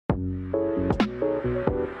You're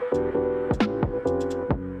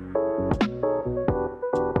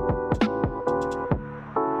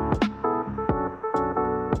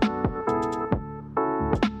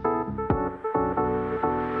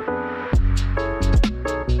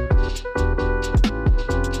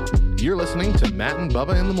listening to Matt and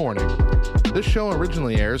Bubba in the Morning. This show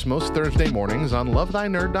originally airs most Thursday mornings on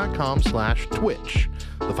lovethynerd.com/Twitch.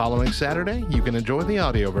 The following Saturday, you can enjoy the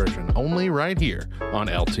audio version only right here on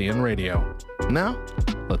LTN Radio. Now,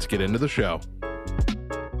 let's get into the show.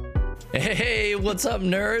 Hey, what's up,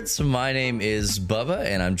 nerds? My name is Bubba,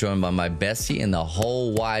 and I'm joined by my bestie in the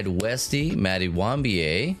whole wide Westie, Matty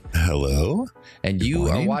Wambier. Hello. And you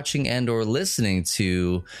are watching and or listening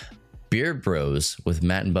to Beard Bros with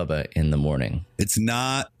Matt and Bubba in the morning. It's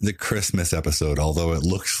not the Christmas episode, although it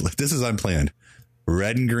looks like this is unplanned.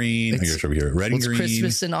 Red and green. I guess over here. Red and green.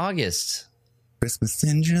 Christmas in August. Christmas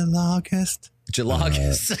in July-August.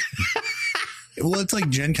 July-August. Well, it's like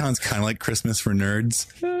Gen Con's kind of like Christmas for nerds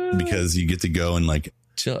because you get to go and like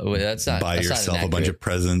buy yourself a bunch of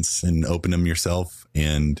presents and open them yourself.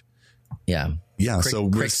 And so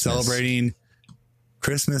we're celebrating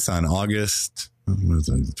Christmas on August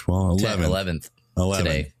 11th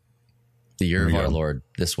today. The year of our Lord,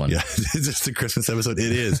 this one. Yeah, it's just a Christmas episode.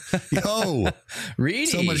 It is. Yo, Reedy.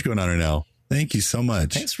 So much going on right now. Thank you so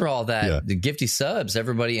much. Thanks for all that. Yeah. The gifty subs.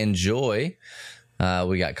 Everybody enjoy.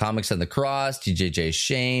 We got Comics on the Cross, DJJ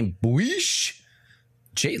Shane, Booish,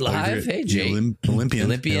 Jay Live. Hey, Jay. Olympian.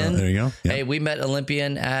 There you go. Yeah. Hey, we met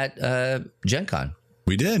Olympian at Gen Con.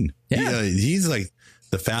 We did. Yeah. He's like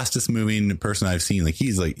the fastest moving person I've seen. Like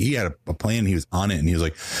he had a plan. He was on it and he was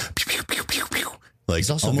like, pew, pew, pew, pew, pew. Like he's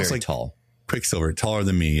also almost very like tall. Quicksilver, taller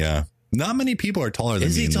than me. Yeah. Not many people are taller than me.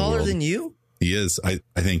 Is he taller than you? He is. I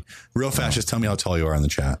think. Real fast, just tell me how tall you are in the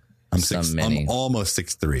chat. I'm almost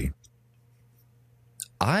 6'3".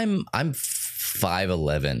 I'm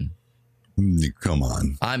 5'11". Come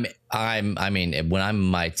on. I mean, when I'm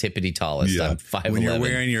my tippity tallest, I'm 5'11". When you're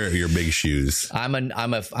wearing your big shoes. I'm a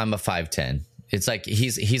 5'10". It's like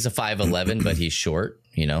he's a 5'11", but he's short,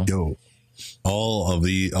 you know. Yo, all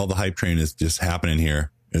the hype train is just happening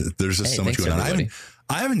here. There's just so much going on.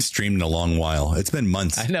 I haven't streamed in a long while. It's been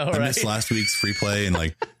months. I know, right? I missed last week's free play and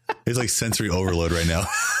like it's like sensory overload right now.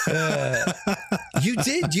 You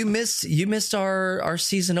did. You missed our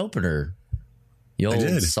season opener. You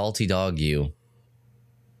old salty dog, you.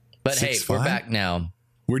 But 6'5"? Hey, we're back now.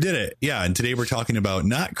 We did it. Yeah. And today we're talking about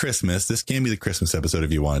not Christmas. This can be the Christmas episode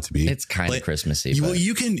if you want it to be. It's kind of Christmassy. Well,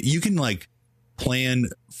 you can like plan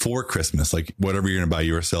for Christmas, like whatever you're going to buy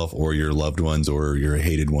yourself or your loved ones or your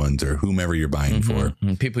hated ones or whomever you're buying for.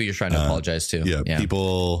 People you're trying to apologize to. Yeah.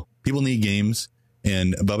 People need games.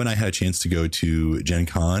 And Bubba and I had a chance to go to Gen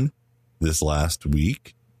Con this last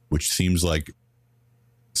week, which seems like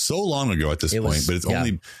so long ago at this point, but it's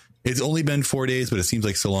only been 4 days, but it seems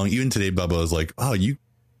like so long. Even today, Bubba was like, "Oh,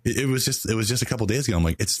 it was just a couple days ago." I'm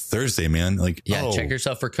like, "It's Thursday, man." Like, check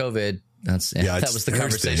yourself for COVID. That was the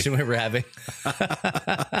conversation we were having.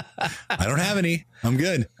 I don't have any. I'm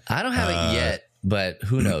good. I don't have it yet, but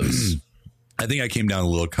who knows? I think I came down a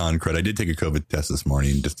little con crud. I did take a COVID test this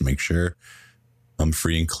morning just to make sure I'm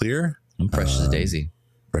free and clear. I'm fresh as a daisy.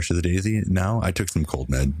 Fresh as a daisy. Now I took some cold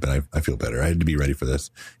med, but I feel better. I had to be ready for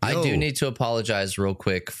this. I do need to apologize real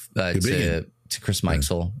quick to Chris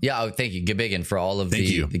Mikesel. Yeah, thank you, Gabigan, for all of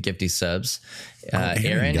the gifty subs.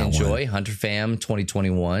 Aaron, enjoy. Hunter Fam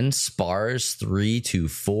 2021, Spars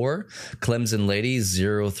 324, Clemson Lady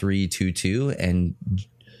 0322, and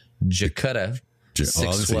Jakuta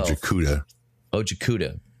 612.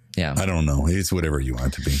 Jakuta. Yeah, I don't know. It's whatever you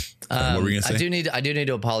want it to be. What were you gonna say? I do need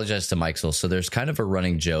to apologize to Mikesel. So there's kind of a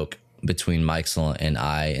running joke between Mikesel and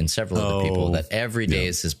I and several other people that every day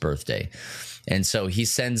is his birthday. And so he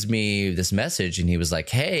sends me this message and he was like,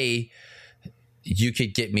 "Hey, you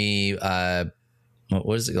could get me,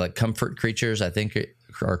 what is it? Like Comfort Creatures, I think,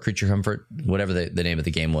 or Creature Comfort, whatever the name of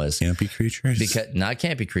the game was. Campy Creatures? Not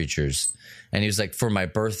Campy Creatures." And he was like, "For my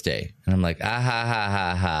birthday." And I'm like,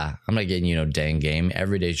 ha. I'm not getting you no dang game.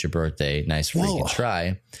 Every day's your birthday. Nice freaking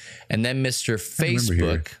try. And then Mr.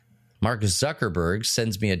 Facebook, Mark Zuckerberg,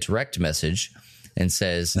 sends me a direct message and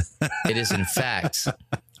says, "It is in fact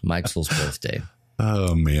Mikesel's birthday."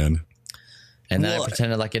 Oh man! And then I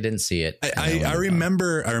pretended like I didn't see it. I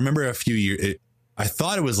remember a few years. I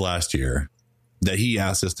thought it was last year that he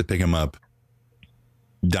asked us to pick him up.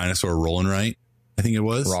 Dinosaur Rollin' Right, I think it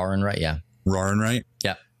was. Roarin' Right, yeah. Roarin' Right,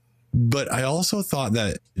 yeah. But I also thought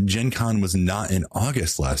that Gen Con was not in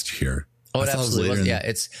August last year. Oh, it absolutely was. Yeah,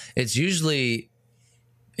 it's usually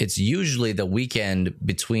the weekend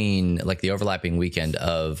between, like the overlapping weekend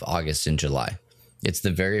of August and July. It's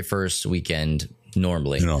the very first weekend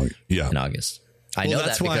normally in August. I know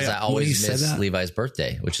that because I always miss Levi's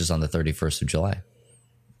birthday, which is on the 31st of July.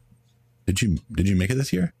 Did you make it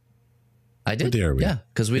this year? I did. Yeah,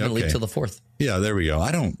 because we didn't leave till the 4th. Yeah, there we go.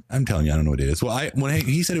 I'm telling you, I don't know what it is. Well, when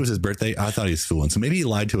he said it was his birthday, I thought he was fooling. So maybe he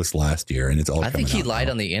lied to us last year, and it's all. I think he lied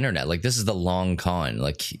on the internet. Like, this is the long con.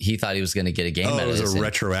 Like, he thought he was going to get a game. It was a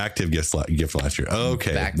retroactive gift last year.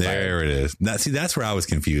 Okay, backfired. There it is. That's where I was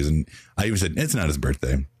confused, and I even said it's not his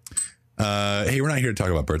birthday. Hey, we're not here to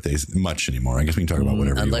talk about birthdays much anymore. I guess we can talk about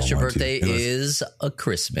whatever. Unless your birthday is a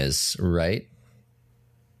Christmas, right?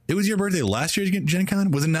 It was your birthday last year, Gen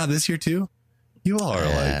Con? Was it not this year too? You all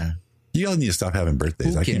are you all need to stop having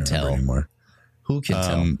birthdays. I can't remember anymore. Who can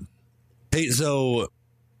tell? Hey, so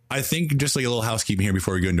I think just like a little housekeeping here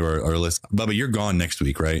before we go into our list. Bubba, you're gone next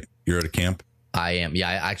week, right? You're at a camp? I am. Yeah,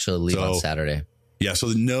 I actually leave on Saturday. Yeah, so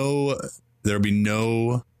there'll be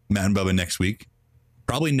no Matt and Bubba next week.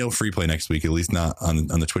 Probably no free play next week, at least not on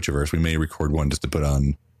the Twitchiverse. We may record one just to put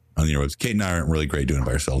on the interwebs. Kate and I aren't really great doing it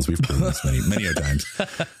by ourselves. We've proven this many times.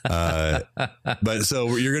 But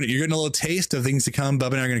so you're getting a little taste of things to come.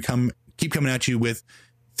 Bubba and I are going to keep coming at you with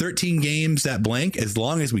 13 games that blank as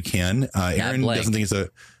long as we can. Aaron doesn't think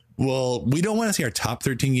it's we don't want to see our top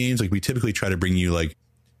 13 games. Like, we typically try to bring you like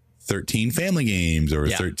 13 family games or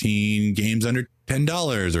 13 games under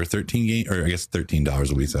 $10 or 13 games, or I guess $13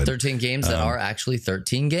 will be said. 13 games that are actually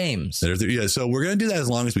 13 games. So we're going to do that as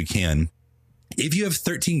long as we can. If you have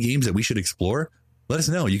 13 games that we should explore, let us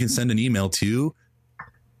know. You can send an email to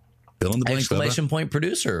fill in the blank. Exclamation point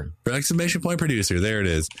producer. Exclamation point producer. There it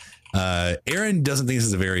is. Aaron doesn't think this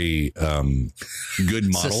is a very good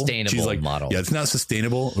model. Sustainable model. Yeah, it's not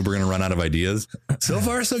sustainable. We're going to run out of ideas. So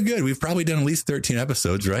far, so good. We've probably done at least 13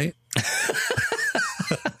 episodes, right?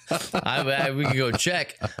 We can go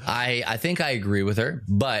check. I think I agree with her,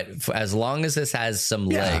 but as long as this has some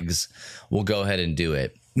legs, we'll go ahead and do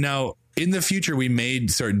it. Now, in the future, we may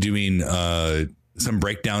start doing some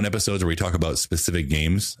breakdown episodes where we talk about specific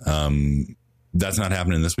games. That's not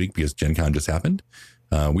happening this week because Gen Con just happened.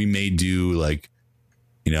 We may do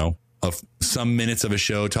some minutes of a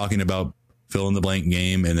show talking about fill in the blank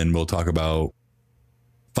game, and then we'll talk about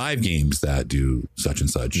 5 games that do such and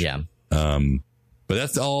such. Yeah. But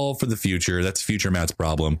that's all for the future. That's future Matt's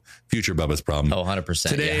problem, future Bubba's problem. Oh, 100%.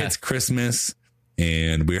 Today it's Christmas,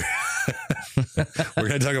 and we're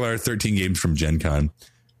going to talk about our 13 games from Gen Con.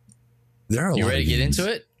 There are you ready to get into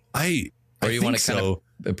it? Or you want to kind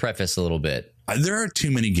of preface a little bit? There are too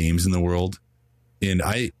many games in the world, and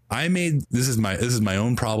I made this is my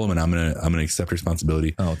own problem, and I'm gonna accept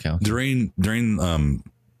responsibility. Oh, okay. During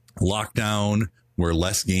lockdown, where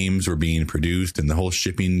less games were being produced, and the whole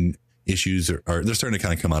shipping issues they're starting to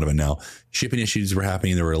kind of come out of it now. Shipping issues were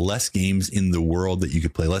happening. There were less games in the world that you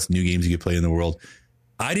could play, less new games you could play in the world.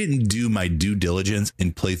 I didn't do my due diligence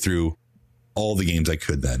and play through all the games I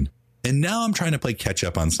could then. And now I'm trying to play catch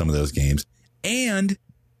up on some of those games. And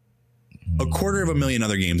 250,000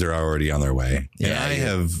 other games are already on their way.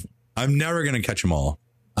 And I'm never going to catch them all.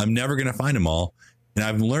 I'm never going to find them all. And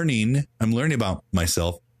I'm learning about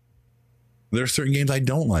myself. There are certain games I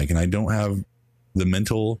don't like, and I don't have the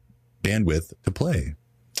mental bandwidth to play.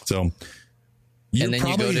 So and then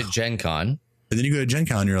you go to Gen Con. And then you go to Gen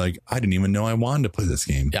Con, and you're like, I didn't even know I wanted to play this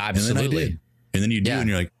game. Yeah, absolutely. And then I did. And then you do, and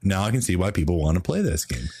you're like, now I can see why people want to play this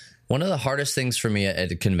game. One of the hardest things for me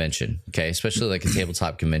at a convention, okay, especially like a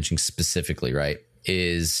tabletop convention specifically, right,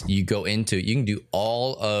 is you can do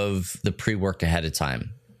all of the pre-work ahead of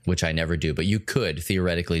time, which I never do, but you could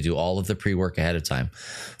theoretically do all of the pre-work ahead of time.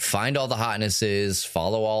 Find all the hotnesses,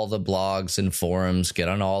 follow all the blogs and forums, get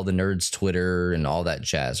on all the nerds' Twitter and all that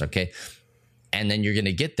jazz, okay? And then you're going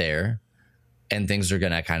to get there, and things are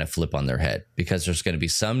going to kind of flip on their head because there's going to be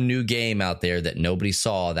some new game out there that nobody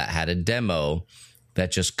saw that had a demo that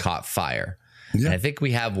just caught fire. Yeah. And I think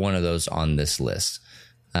we have one of those on this list.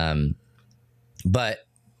 But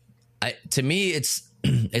to me, it's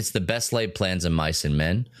the best laid plans of Mice and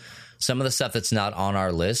Men. Some of the stuff that's not on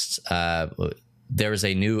our list, there's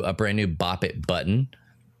a brand new Bop It button.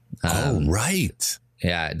 Right.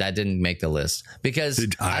 Yeah, that didn't make the list because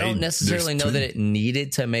I don't necessarily know that it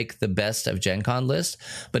needed to make the best of Gen Con list,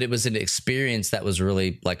 but it was an experience that was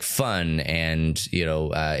really like fun and,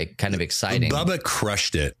 kind of exciting. Bubba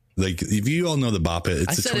crushed it. Like, if you all know the Bop It,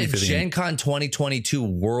 it's the 25th Gen Con 2022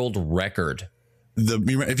 world record.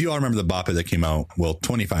 If you all remember the Bop It that came out,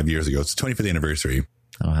 25 years ago, it's the 25th anniversary.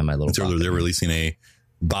 I don't have my little. They're releasing a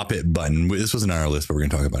Bop It button. This wasn't on our list, but we're going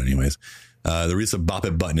to talk about it anyways. The release of Bop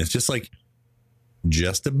It button. It's just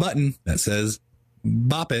a button that says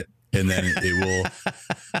Bop It, and then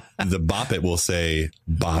the Bop It will say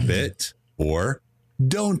Bop It or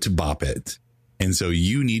don't bop it. And so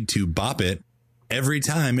you need to bop it every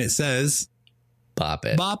time it says bop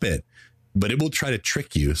it. Bop it. But it will try to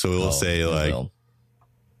trick you. So it will say like,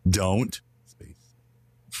 don't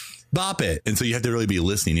bop it. And so you have to really be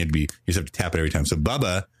listening. You just have to tap it every time. So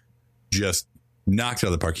Bubba just knocked it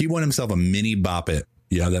out of the park. He won himself a mini bop it.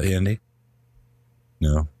 You have that handy?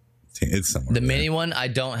 No. It's somewhere. The mini one, I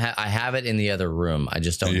don't have. I have it in the other room. I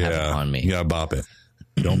just don't have it on me. You gotta bop it.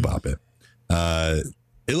 Don't bop it.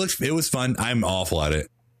 It was fun. I'm awful at it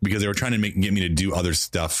because they were trying to get me to do other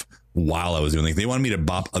stuff while I was doing things. They wanted me to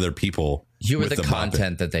bop other people. You were the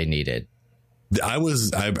content that they needed.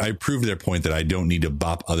 I proved their point that I don't need to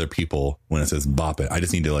bop other people when it says bop it. I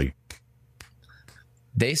just need to like.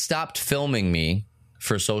 They stopped filming me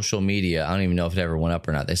for social media. I don't even know if it ever went up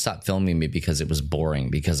or not. They stopped filming me because it was boring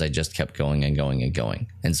because I just kept going and going and going.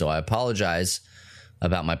 And so I apologize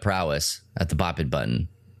about my prowess at the bop it button.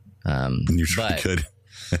 You really could.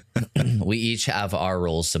 We each have our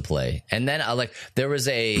roles to play. And then there was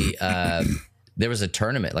a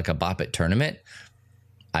tournament, like a bop it tournament.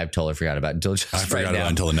 I totally forgot about it until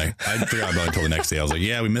until the next day. I was like,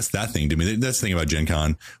 yeah, we missed that thing. That's the thing about Gen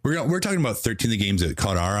Con. We're talking about 13 of the games that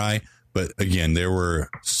caught our eye. But again, there were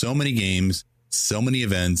so many games, so many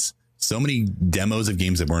events, so many demos of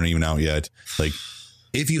games that weren't even out yet. Like,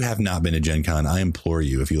 if you have not been to Gen Con, I implore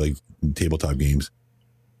you, if you like tabletop games,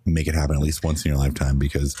 make it happen at least once in your lifetime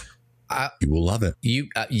because you will love it.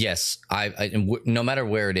 Yes, no matter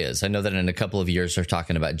where it is. I know that in a couple of years they're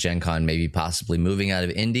talking about Gen Con maybe possibly moving out of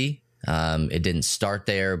Indy. It didn't start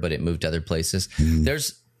there, but it moved to other places.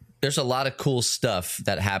 There's a lot of cool stuff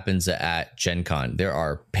that happens at Gen Con. There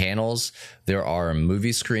are panels, there are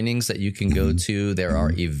movie screenings that you can go to, there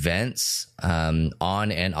are events on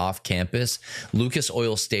and off campus. Lucas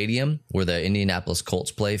Oil Stadium, where the Indianapolis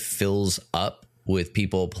Colts play, fills up with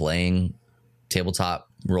people playing tabletop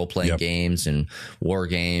role-playing games and war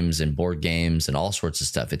games and board games and all sorts of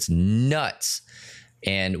stuff. It's nuts.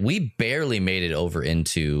 And we barely made it over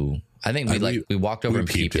into, I think we walked over and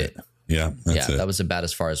peeped it. Yeah. That was about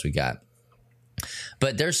as far as we got.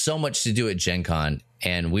 But there's so much to do at Gen Con,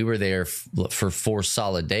 and we were there for 4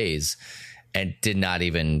 solid days and did not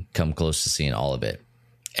even come close to seeing all of it.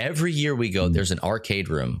 Every year we go, there's an arcade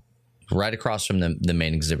room right across from the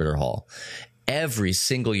main exhibitor hall. Every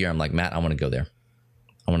single year I'm like, Matt, I want to go there.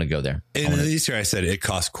 And this year I said, it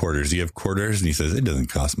costs quarters. Do you have quarters? And he says, it doesn't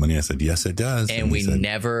cost money. I said, yes, it does. And we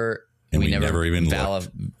never even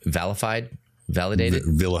validated. Vilified.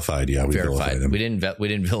 Yeah. We verified. We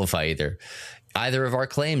didn't vilify either of our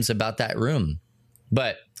claims about that room.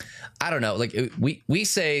 But I don't know. Like we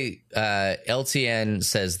say, LTN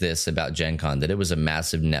says this about Gen Con, that it was a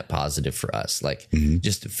massive net positive for us. Like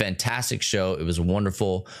just a fantastic show. It was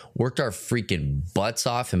wonderful. Worked our freaking butts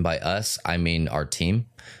off. And by us, I mean our team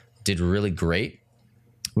did really great.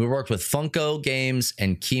 We worked with Funko Games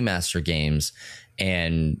and Keymaster Games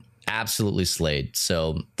and absolutely slayed.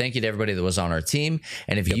 So thank you to everybody that was on our team.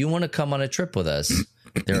 And if you want to come on a trip with us,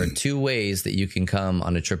 there are 2 ways that you can come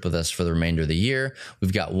on a trip with us for the remainder of the year.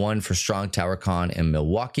 We've got one for Strong Tower Con in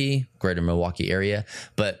Milwaukee, greater Milwaukee area.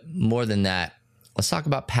 But more than that, let's talk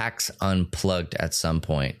about PAX Unplugged at some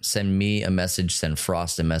point. Send me a message, send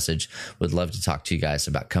Frost a message. Would love to talk to you guys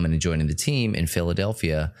about coming and joining the team in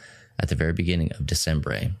Philadelphia at the very beginning of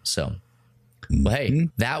December. So, well, hey,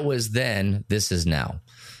 that was then. This is now.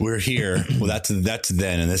 We're here. Well, that's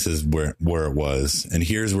then, and this is where it was. And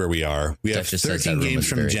here's where we are. We have 13 games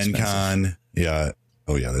from Gen Con. Yeah.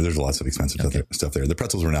 Oh, yeah. There's lots of expensive stuff there. The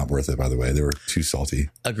pretzels were not worth it, by the way. They were too salty.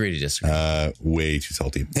 Agree to disagree. Way too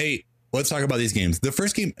salty. Hey, let's talk about these games. The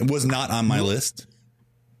first game was not on my list.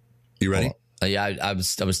 You ready? Yeah, I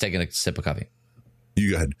was taking a sip of coffee. You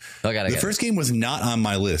go ahead. The first game was not on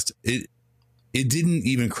my list. It didn't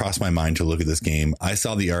even cross my mind to look at this game. I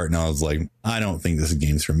saw the art and I was like, I don't think this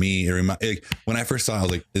game's for me. When I first saw it, I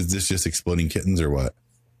was like, is this just exploding kittens or what?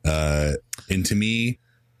 And to me,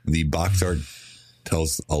 the box art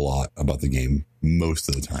tells a lot about the game most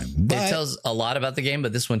of the time. It tells a lot about the game,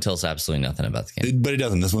 but this one tells absolutely nothing about the game. But it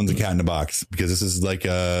doesn't. This one's a cat in a box because this is like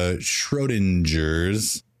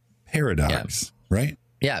Schrodinger's paradox, right?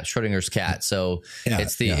 Yeah, Schrodinger's cat. So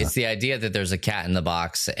it's the idea that there's a cat in the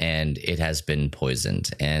box and it has been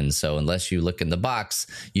poisoned. And so unless you look in the box,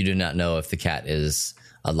 you do not know if the cat is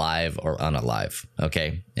alive or unalive.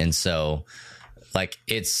 Okay. And so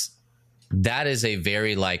that is a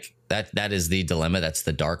very that is the dilemma. That's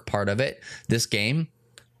the dark part of it. This game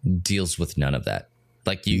deals with none of that.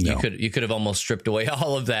 Like you could have almost stripped away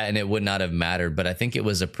all of that and it would not have mattered. But I think it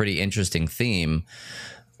was a pretty interesting theme.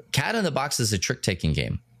 Cat in the Box is a trick-taking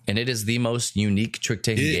game, and it is the most unique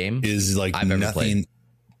trick-taking game is like I've ever played.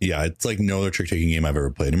 Yeah, it's like no other trick-taking game I've ever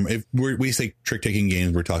played. If we say trick-taking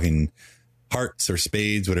games, we're talking hearts or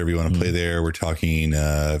spades, whatever you want to play there. We're talking,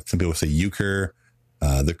 some people say euchre.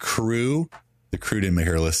 The Crew. The Crew didn't make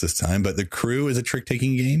our list this time, but the Crew is a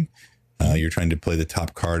trick-taking game. You're trying to play the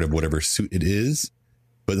top card of whatever suit it is.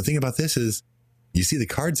 But the thing about this is, you see the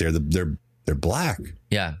cards there. They're black.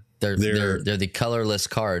 Yeah, they're the colorless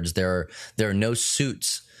cards. There are no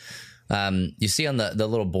suits. You see on the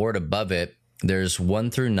little board above it, there's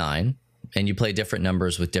 1 through 9, and you play different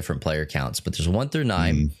numbers with different player counts. But there's 1 through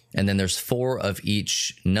 9, and then there's 4 of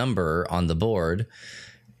each number on the board.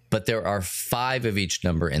 But there are 5 of each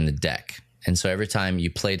number in the deck. And so every time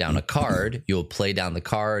you play down a card, you'll play down the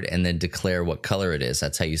card and then declare what color it is.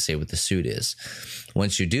 That's how you say what the suit is.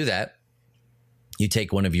 Once you do that, you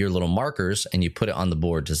take one of your little markers and you put it on the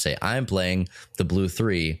board to say, I'm playing the blue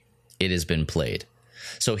 3. It has been played.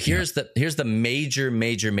 So here's the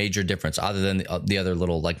major difference, other than the other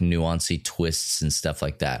little like nuancy twists and stuff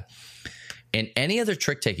like that. In any other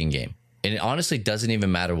trick-taking game, and it honestly doesn't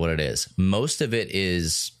even matter what it is, most of it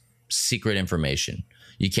is secret information.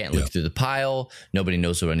 You can't look through the pile. Nobody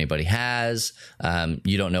knows what anybody has.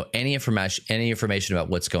 You don't know any information about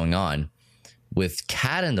what's going on. With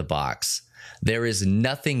Cat in the Box, there is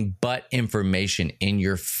nothing but information in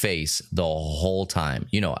your face the whole time.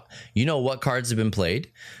 You know what cards have been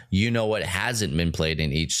played. You know what hasn't been played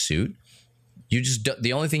in each suit.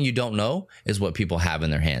 The only thing you don't know is what people have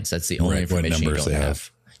in their hands. That's the only information you don't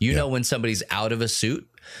have. You know when somebody's out of a suit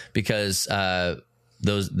because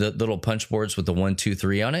the little punch boards with the 1, 2,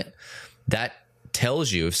 3 on it, that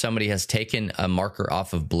tells you if somebody has taken a marker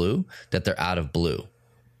off of blue that they're out of blue.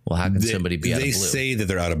 Well, how can somebody be out of blue? They say that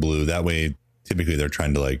they're out of blue. That way, typically they're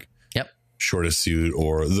trying to like short a suit,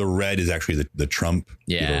 or the red is actually the trump.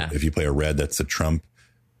 Yeah. If you play a red, that's a trump.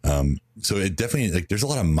 So it definitely, like, there's a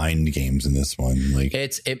lot of mind games in this one. Like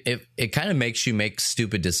it kind of makes you make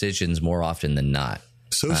stupid decisions more often than not.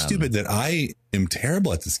 So stupid that I am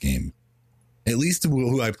terrible at this game. At least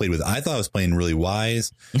who I played with, I thought I was playing really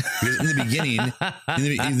wise. Because in the beginning,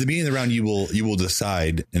 in the beginning of the round, you will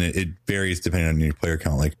decide, and it varies depending on your player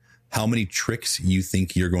count, like how many tricks you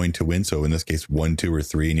think you're going to win. So in this case, 1, 2, or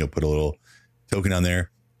 3, and you'll put a little token on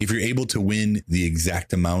there. If you're able to win the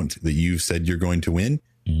exact amount that you've said you're going to win,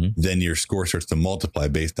 then your score starts to multiply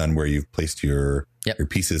based on where you've placed your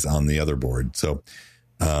pieces on the other board. So,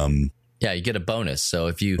 you get a bonus. So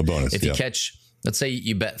if you catch, let's say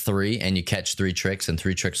you bet 3 and you catch 3 tricks and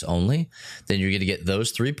 3 tricks only, then you're going to get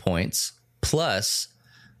those 3 points plus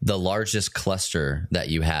the largest cluster that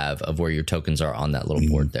you have of where your tokens are on that little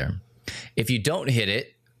board there. If you don't hit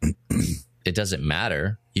it, it doesn't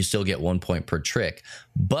matter. You still get 1 point per trick.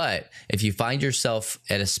 But if you find yourself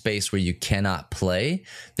at a space where you cannot play,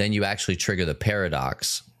 then you actually trigger the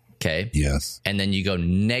paradox. Okay. Yes. And then you go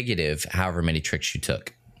negative however many tricks you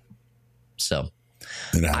took. So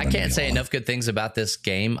I can't say enough good things about this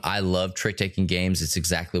game. I love trick-taking games. It's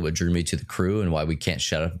exactly what drew me to the Crew and why we can't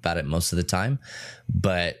shut up about it most of the time.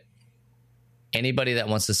 But anybody that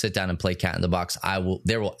wants to sit down and play Cat in the Box,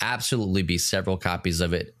 there will absolutely be several copies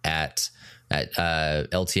of it at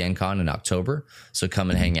LTN Con in October. So come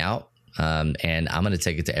and hang out. And I'm going to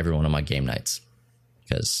take it to every one of my game nights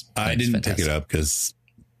because I didn't pick it up because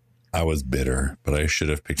I was bitter, but I should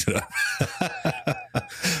have picked it up.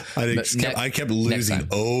 I kept losing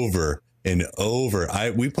over and over.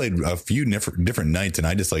 We played a few different nights, and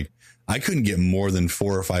I couldn't get more than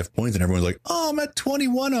 4 or 5 points, and everyone's like, "Oh, I'm at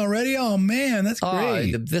 21 already. Oh man, that's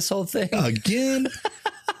great! This whole thing again."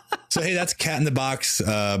 So hey, that's Cat in the Box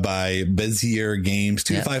by Bezier Games.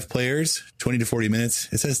 2 to 5 players, 20 to 40 minutes.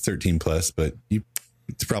 It says 13 plus, but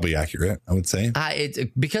it's probably accurate, I would say.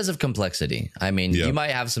 Because of complexity. I mean, you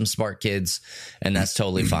might have some smart kids, and that's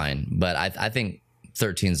totally fine. But I think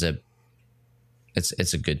 13 is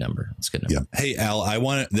it's a good number. It's a good number. Yeah. Hey Al, I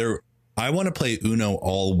want to play Uno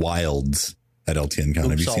All Wilds at LTN Con.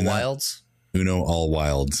 Have you seen that? Wilds? Uno All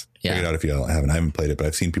Wilds. Yeah. Check it out if you haven't. I haven't played it, but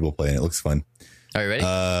I've seen people play it. It looks fun. Are you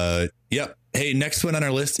ready? Yep. Hey, next one on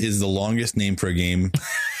our list is the longest name for a game.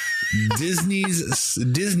 Disney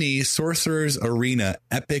Sorcerer's Arena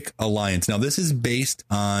Epic Alliance. Now, this is based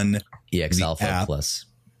on EX Alpha Plus.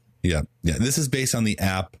 Yeah. This is based on the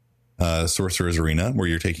app Sorcerer's Arena, where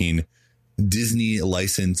you're taking Disney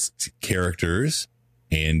licensed characters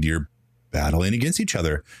and you're battling against each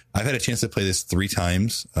other. I've had a chance to play this 3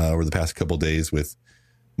 times over the past couple days with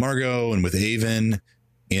Margot and with Avon,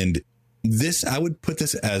 and this, I would put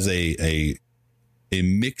this as a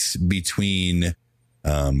mix between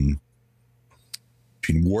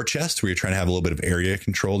War Chest, where you're trying to have a little bit of area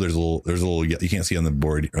control. There's a little you can't see on the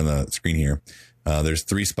board, on the screen here. There's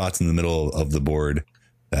 3 spots in the middle of the board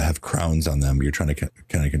that have crowns on them. You're trying to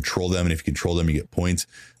kind of control them. And if you control them, you get points.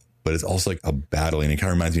 But it's also like a battling. It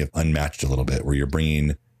kind of reminds me of Unmatched a little bit, where you're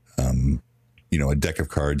bringing, a deck of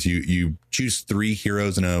cards. You choose 3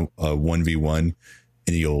 heroes in a 1v1,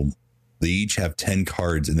 and they each have 10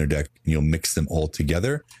 cards in their deck, and you'll mix them all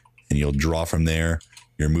together, and you'll draw from there.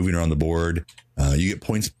 You're moving around the board. You get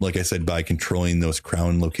points, like I said, by controlling those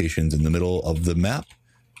crown locations in the middle of the map,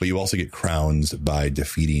 but you also get crowns by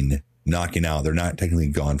knocking out. They're not technically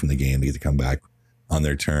gone from the game. They get to come back on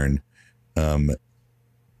their turn.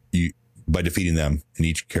 By defeating them, and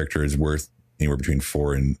each character is worth anywhere between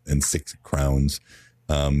 4 and 6 crowns.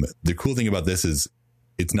 The cool thing about this is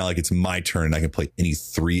it's not like it's my turn and I can play any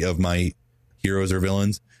 3 of my heroes or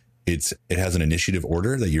villains. It has an initiative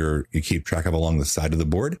order that you keep track of along the side of the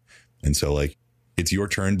board. And so like it's your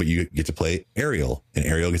turn, but you get to play Ariel, and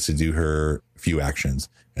Ariel gets to do her few actions,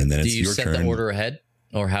 and then it's your turn. Do you set the order ahead,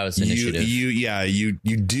 or how is initiative?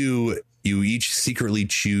 You each secretly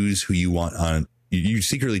choose who you want on. You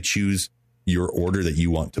secretly choose your order that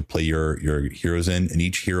you want to play your heroes in, and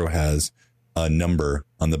each hero has a number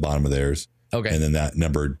on the bottom of theirs. Okay. And then that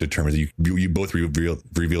number determines you both reveal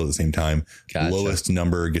at the same time. Gotcha. Lowest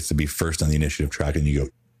number gets to be first on the initiative track, and you go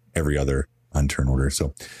every other on turn order.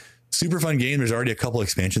 So super fun game. There's already a couple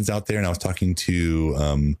expansions out there, and I was talking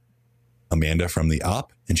to Amanda from the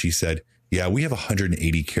op, and she said, yeah, we have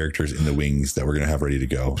 180 characters in the wings that we're going to have ready to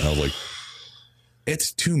go. And I was like,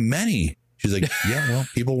 it's too many. She's like, yeah, well,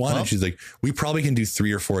 people want it. She's like, we probably can do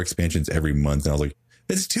 3 or 4 expansions every month. And I was like,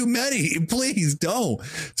 it's too many. Please don't.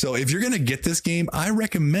 So if you're going to get this game, I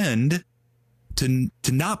recommend to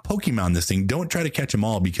not Pokemon this thing. Don't try to catch them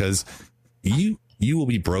all, because you will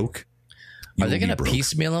be broke. Are they going to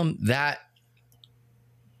piecemeal them? That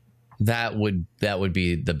would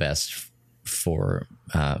be the best for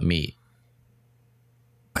me.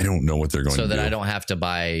 I don't know what they're going to do. So that I don't have to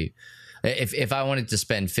buy. If I wanted to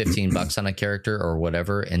spend $15 on a character or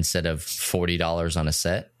whatever instead of $40 on a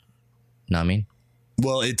set, know what I mean?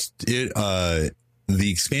 Well, the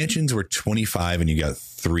expansions were $25 and you got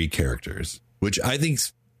 3 characters, which I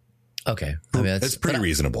think's okay. That's pretty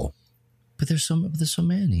reasonable. But there's so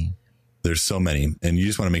many. There's so many, and you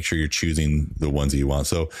just want to make sure you're choosing the ones that you want.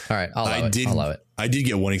 So, all right, I'll allow it. I did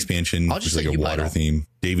get one expansion, which is like a water theme.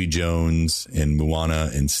 Davy Jones and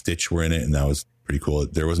Moana and Stitch were in it, and that was pretty cool.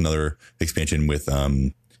 There was another expansion with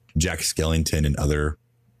Jack Skellington and other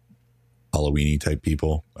Halloween-y type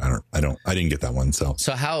people. I didn't get that one. So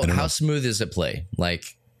how smooth is it play? Like,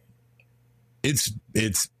 it's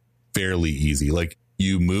fairly easy. Like,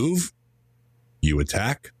 you move, you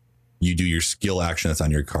attack, you do your skill action that's on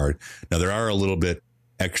your card. Now, there are a little bit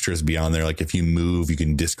extras beyond there. Like, if you move, you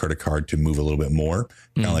can discard a card to move a little bit more,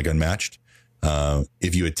 kind of like Unmatched.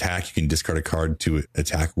 If you attack, you can discard a card to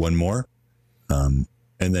attack one more. And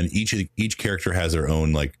then each character has their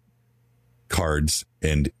own like cards,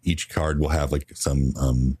 and each card will have like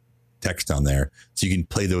some text on there. So you can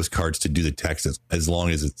play those cards to do the text as long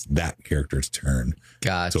as it's that character's turn.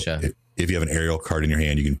 Gotcha. So if you have an aerial card in your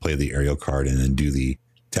hand, you can play the aerial card and then do the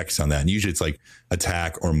text on that. And usually it's like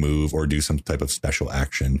attack or move or do some type of special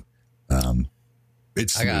action. I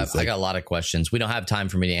got a lot of questions. We don't have time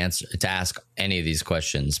for me to ask any of these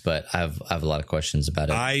questions, but I have a lot of questions about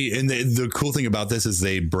it. And the cool thing about this is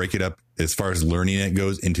they break it up as far as learning it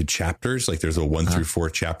goes into chapters. Like there's a 1 through 4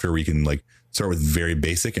 chapter where you can like start with very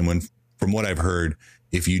basic. And from what I've heard,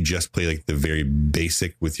 if you just play like the very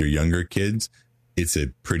basic with your younger kids, it's a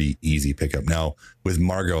pretty easy pickup. Now with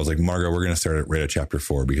Margot, I was like, Margot, we're going to start right at chapter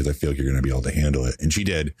 4 because I feel like you're going to be able to handle it. And she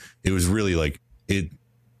did. It was really like it.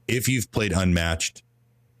 If you've played Unmatched,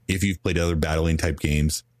 if you've played other battling type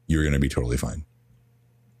games, you're going to be totally fine.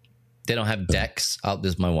 They don't have decks.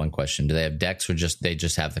 This is my one question. Do they have decks, or they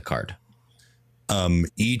just have the card?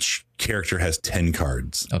 Each character has 10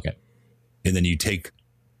 cards. Okay. And then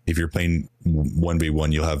if you're playing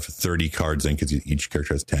 1v1, you'll have 30 cards in because each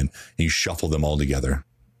character has 10. And you shuffle them all together.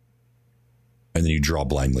 And then you draw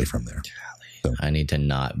blindly from there. So. I need to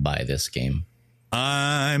not buy this game.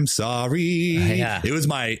 I'm sorry. Yeah. It was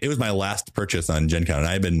my last purchase on Gen Con, and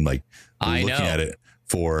I've been like looking at it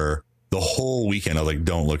for the whole weekend. I was like,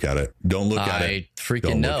 don't look at it. Don't look at it. I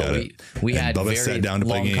freaking know. We had Bubba very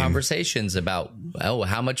long conversations about,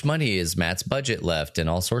 how much money is Matt's budget left and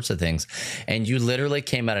all sorts of things. And you literally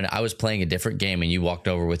came out and I was playing a different game and you walked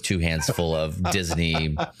over with 2 hands full of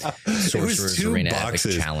Disney Sorcerer's Arena Epic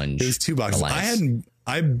Challenge. It was 2 boxes.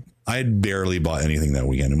 I had barely bought anything that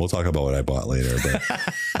weekend, and we'll talk about what I bought later.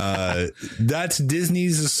 But that's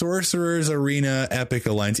Disney's Sorcerer's Arena Epic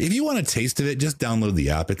Alliance. If you want a taste of it, just download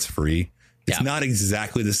the app. It's free. It's not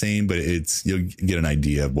exactly the same, but you'll get an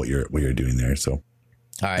idea of what you're doing there. So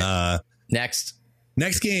All right.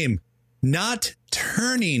 Next game, not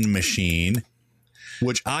Turning Machine,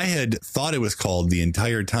 which I had thought it was called the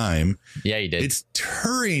entire time. Yeah, you did. It's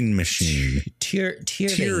Turing Machine.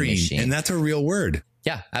 Turing Machine. And that's a real word.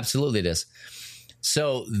 Yeah, absolutely it is.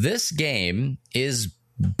 So this game is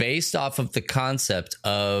based off of the concept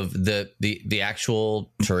of the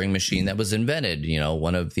actual Turing machine that was invented. You know,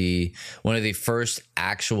 one of the first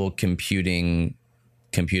actual computers.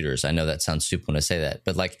 I know that sounds stupid when I say that,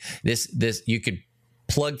 but like this you could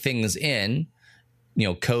plug things in, you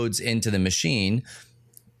know, codes into the machine,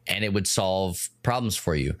 and it would solve problems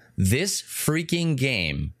for you. This freaking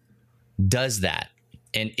game does that,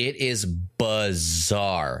 and it is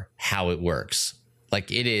bizarre how it works.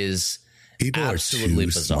 Like, it is people absolutely are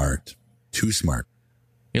too bizarre. Too smart.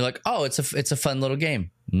 You're like, oh, it's a fun little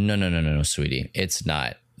game. No, sweetie, it's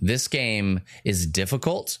not. This game is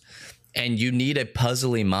difficult, and you need a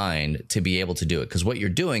puzzly mind to be able to do it. Because what you're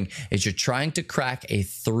doing is you're trying to crack a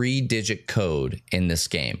 3-digit code in this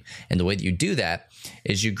game. And the way that you do that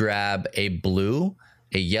is you grab a blue,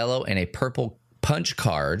 a yellow, and a purple punch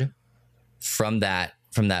card from that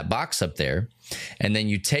box up there. And then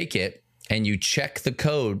you take it and you check the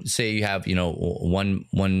code. Say you have,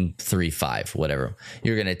 1135, whatever.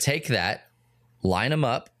 You're going to take that, line them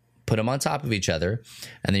up, put them on top of each other,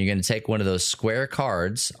 and then you're going to take one of those square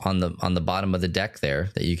cards on the bottom of the deck there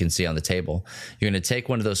that you can see on the table. You're going to take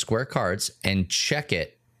one of those square cards and check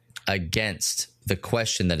it against the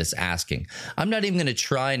question that it's asking. I'm not even going to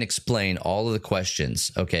try and explain all of the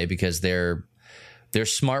questions, okay, because they're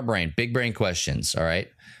smart brain, big brain questions, all right?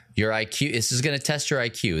 Your IQ, this is going to test your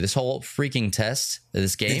IQ. This whole freaking test of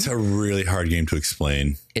this game. It's a really hard game to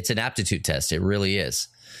explain. It's an aptitude test. It really is.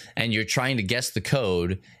 And you're trying to guess the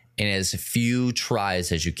code in as few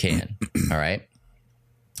tries as you can. All right.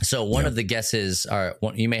 So one of the guesses are,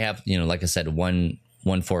 you may have, like I said,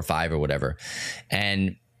 145 or whatever.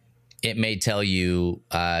 And it may tell you,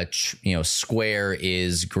 square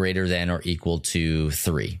is greater than or equal to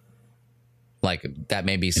 3. Like, that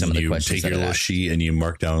may be some of the questions. You take your little sheet and you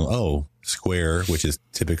mark down, square, which is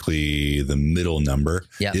typically the middle number,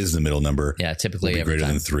 is the middle number. Yeah, typically every greater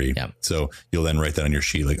than 3. Yeah. So you'll then write that on your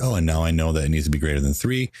sheet, like, and now I know that it needs to be greater than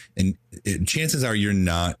 3. And chances are you're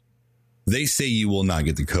not. They say you will not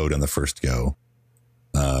get the code on the first go.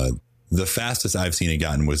 The fastest I've seen it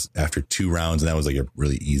gotten was after 2 rounds, and that was like a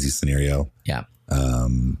really easy scenario. Yeah.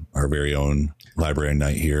 Our very own librarian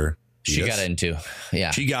Knight here. She got it into,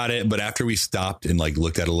 She got it, but after we stopped and like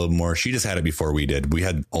looked at it a little more, she just had it before we did. We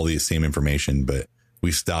had all the same information, but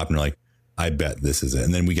we stopped and we're like, I bet this is it.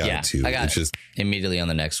 And then we got it too. I got it just immediately on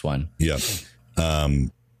the next one. Yeah.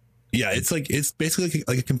 It's basically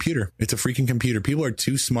like a computer. It's a freaking computer. People are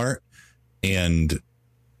too smart. And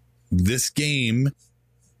this game,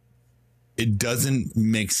 it doesn't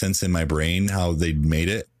make sense in my brain how they made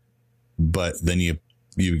it, but then you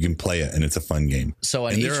can play it and it's a fun game. So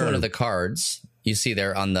on each one of the cards you see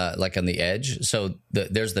there on the edge. So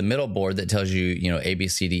there's the middle board that tells you, A, B,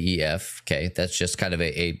 C, D, E, F. Okay. That's just kind of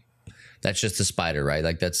that's just a spider, right?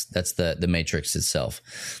 Like that's the matrix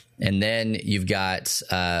itself. And then you've got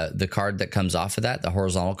the card that comes off of that, the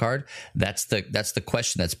horizontal card. That's the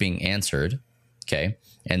question that's being answered. Okay.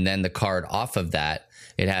 And then the card off of that,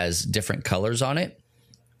 it has different colors on it.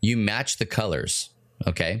 You match the colors.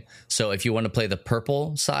 Okay. So if you want to play the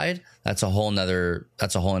purple side, that's a whole nother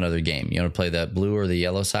game. You want to play the blue or the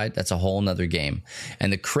yellow side, that's a whole nother game.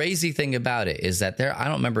 And the crazy thing about it is that I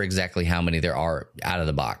don't remember exactly how many there are out of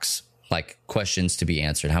the box, like questions to be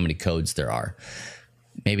answered, how many codes there are.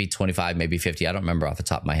 Maybe 25, maybe 50. I don't remember off the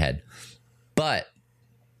top of my head. But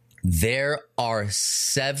there are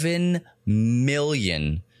 7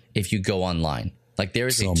 million if you go online. Like, there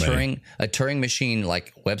is a Turing machine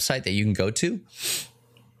like website that you can go to,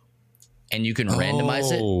 and you can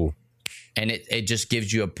randomize it, and it just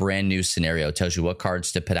gives you a brand new scenario. It tells you what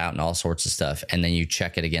cards to put out and all sorts of stuff, and then you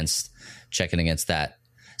check it against that.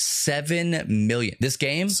 7 million. This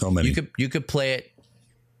game, so many. You could play it.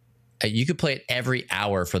 You could play it every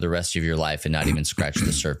hour for the rest of your life and not even scratch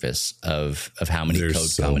the surface of how many code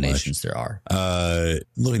combinations there are.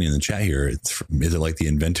 Looking in the chat here, is it like the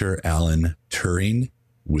inventor Alan Turing,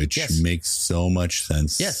 which makes so much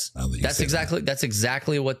sense? Yes, that's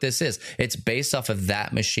exactly what this is. It's based off of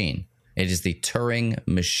that machine. It is the Turing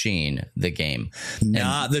machine, the game,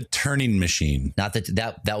 not the turning machine. Not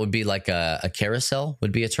that would be like a carousel.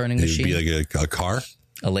 Would be a turning machine. It would be like a car.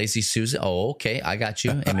 A lazy Susan. Oh, okay. I got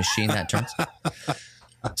you. A machine that turns.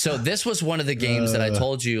 So this was one of the games that I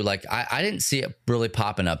told you, like, I didn't see it really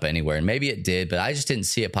popping up anywhere. And maybe it did, but I just didn't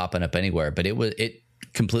see it popping up anywhere. But it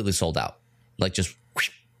completely sold out. Like, just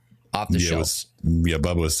off the shelves.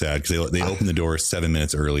 Bubba was sad because they opened the door 7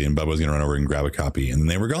 minutes early, and Bubba was going to run over and grab a copy, and then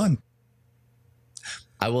they were gone.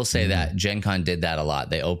 I will say that Gen Con did that a lot.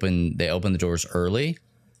 They opened the doors early,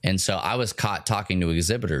 and so I was caught talking to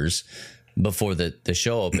exhibitors before the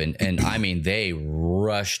show opened, and I mean they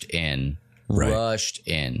rushed in,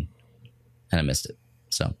 and I missed it.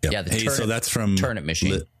 So so that's from Turnip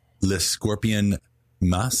Machine, Le Scorpion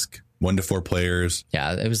Mask, 1 to 4 players.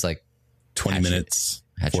 Yeah, it was like 20 minutes,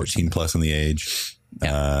 14 plus on the age.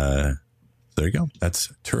 Yeah. There you go. That's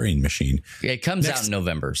Turing Machine. It comes out in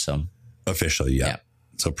November, so officially, yeah.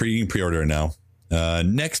 So pre-order now.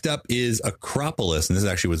 Next up is Acropolis, and this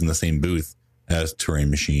actually was in the same booth as Turing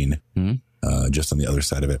Machine, just on the other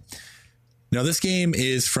side of it. Now, this game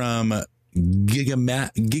is from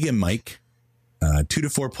Gigamike, 2 to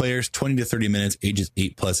 4 players, 20 to 30 minutes, ages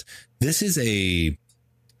 8 plus. This is the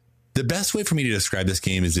best way for me to describe this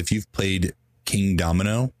game is if you've played King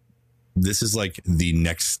Domino. This is like the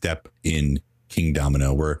next step in King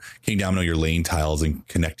Domino, where King Domino, you're laying tiles and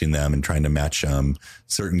connecting them and trying to match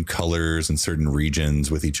certain colors and certain regions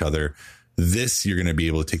with each other. This, you're going to be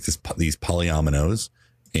able to take these polyominoes,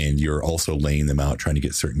 and you're also laying them out, trying to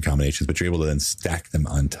get certain combinations, but you're able to then stack them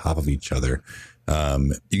on top of each other.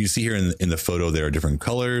 You can see here in the photo, there are different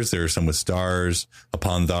colors. There are some with stars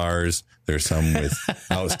upon thars. There's some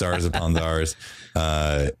without stars upon thars.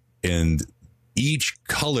 And each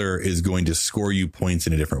color is going to score you points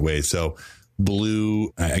in a different way. So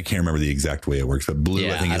blue, I can't remember the exact way it works, but blue,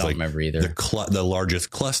 I think, is like the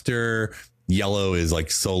largest cluster. Yellow is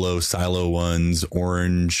like silo ones.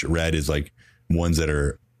 Orange, red is like ones that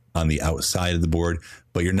are on the outside of the board,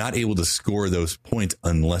 but you're not able to score those points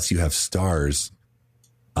unless you have stars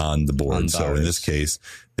on the board. So in this case,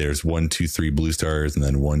 there's 1, 2, 3 blue stars, and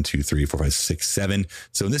then 1, 2, 3, 4, 5, 6, 7.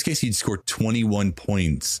 So in this case, you'd score 21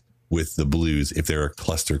 points with the blues if they're a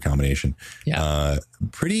cluster combination. Yeah.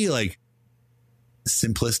 Pretty like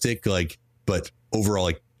simplistic, like, but overall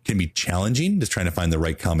like can be challenging, just trying to find the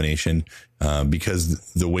right combination,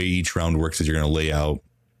 because the way each round works is you're going to lay out,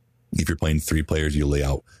 if you're playing 3 players, you lay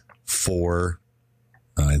out 4,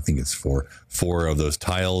 I think it's 4 of those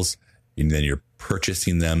tiles, and then you're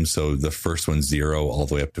purchasing them. So the first one's 0 all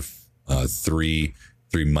the way up to 3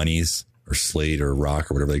 monies or slate or rock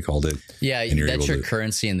or whatever they called it. Yeah, that's your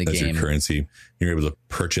currency in the game. That's your currency. You're able to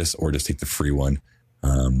purchase or just take the free one,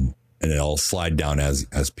 and it'll slide down as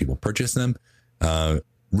people purchase them.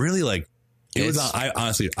 Really, like, it was.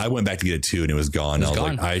 I went back to get it too, and it was gone.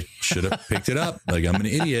 Like, I should have picked it up. Like, I'm an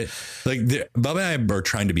idiot. Like, Bob and I are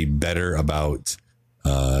trying to be better about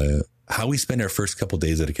how we spend our first couple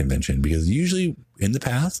days at a convention, because usually in the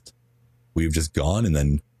past we've just gone and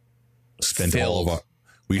then spent all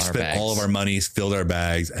of our monies, filled our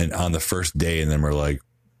bags, and on the first day, and then we're like,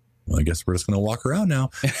 well, I guess we're just going to walk around now.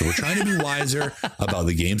 So we're trying to be wiser about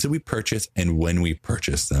the games that we purchase and when we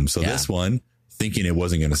purchase them. So this one, thinking it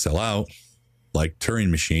wasn't going to sell out, like Turing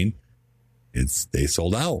Machine, they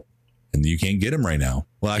sold out, and you can't get them right now.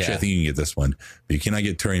 Well, actually, I think you can get this one, but you cannot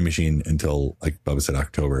get Turing Machine until, like Bubba said,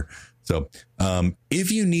 October. So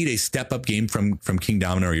if you need a step up game from King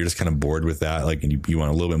Domino, or you're just kind of bored with that, like, and you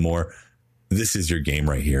want a little bit more, this is your game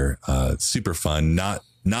right here. Super fun, not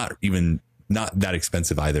that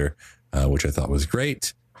expensive either, which I thought was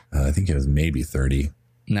great. I think it was maybe 30.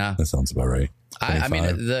 No, that sounds about right. I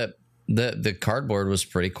mean, the cardboard was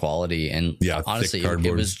pretty quality, and honestly,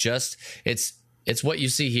 it was just it's what you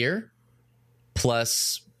see here,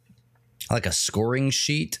 plus like a scoring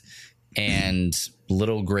sheet and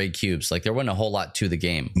little gray cubes. Like, there wasn't a whole lot to the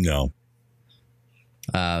game. No.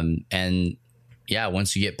 And yeah,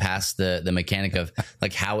 once you get past the mechanic of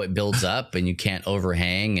like how it builds up and you can't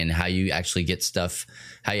overhang, and how you actually get stuff,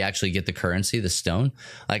 how you actually get the currency, the stone,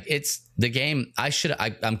 like, it's the game.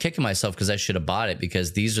 I'm kicking myself because I should have bought it,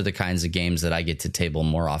 because these are the kinds of games that I get to table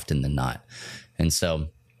more often than not. And so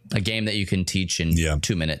a game that you can teach in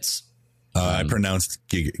 2 minutes. I pronounced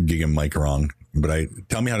Gigamike wrong, but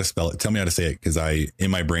tell me how to spell it. Tell me how to say it, because in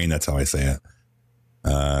my brain, that's how I say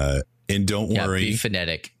it. And don't worry. Be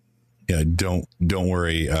phonetic. Yeah, don't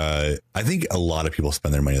worry. I think a lot of people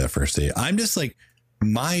spend their money that first day. I'm just like,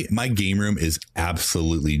 my game room is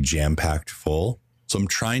absolutely jam-packed full. So I'm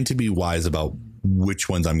trying to be wise about which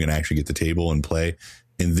ones I'm going to actually get to table and play.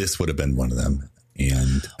 And this would have been one of them.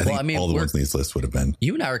 And I think all the ones on this list would have been.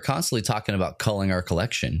 You and I are constantly talking about culling our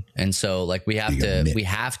collection. And so, like, we have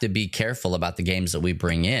to be careful about the games that we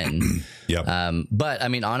bring in. Yep. But I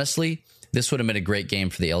mean, honestly, this would have been a great game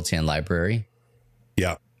for the LTN library.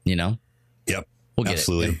 Yeah. You know? Yep. We'll get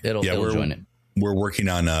absolutely. it. It'll join it. We're working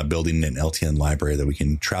on building an LTN library that we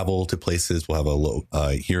can travel to places. We'll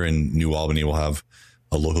have here in New Albany, we'll have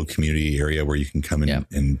a local community area where you can come in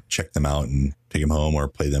and check them out and take them home or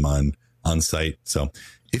play them on site. So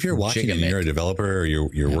if you're watching and you're a developer or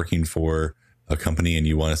you're working for a company and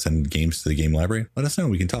you want to send games to the game library, let us know.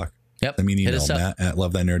 We can talk. Yep. Send me an email,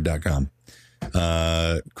 matt@lovethatnerd.com.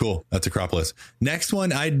 Cool. That's Acropolis. Next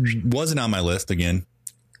one, I wasn't on my list again.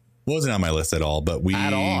 Wasn't on my list at all, but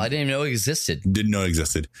at all. I didn't even know it existed. Didn't know it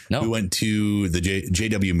existed. No. We went to the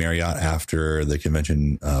JW Marriott after the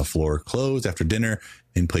convention floor closed after dinner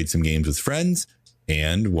and played some games with friends.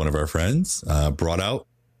 And one of our friends brought out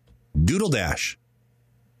Doodle Dash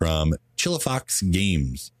from Chillafox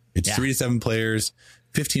Games. It's 3 to 7 players,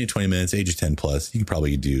 15 to 20 minutes, ages 10 plus. You can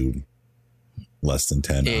probably do less than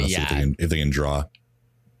 10, honestly, if they can draw.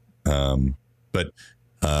 But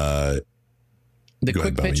the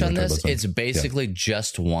quick pitch on this, it's basically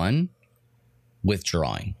just one with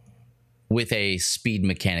drawing, with a speed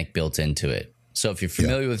mechanic built into it. So if you're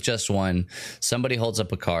familiar with just one, somebody holds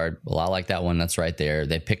up a card, a lot like that one that's right there.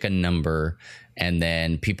 They pick a number, and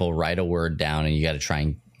then people write a word down, and you got to try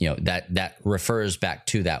and, that refers back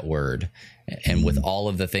to that word. And with all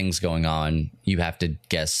of the things going on, you have to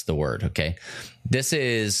guess the word. Okay. This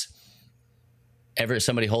is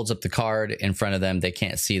somebody holds up the card in front of them. They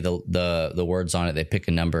can't see the words on it. They pick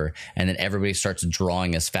a number, and then everybody starts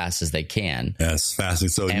drawing as fast as they can. Yes, fast.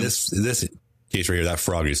 So in this case right here, that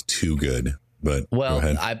frog is too good. But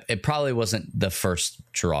it probably wasn't the first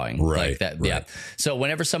drawing, right? Like that, right. Yeah. So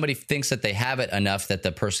whenever somebody thinks that they have it enough that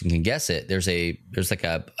the person can guess it, there's like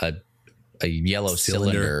a yellow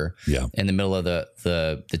cylinder in the middle of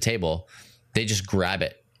the table. They just grab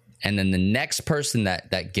it. And then the next person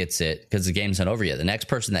that gets it, because the game's not over yet, the next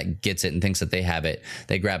person that gets it and thinks that they have it,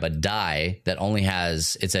 they grab a die that only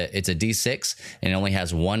has, it's a D6, and it only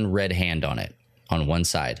has one red hand on it, on one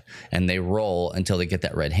side. And they roll until they get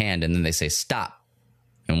that red hand, and then they say stop.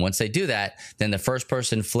 And once they do that, then the first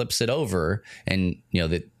person flips it over, and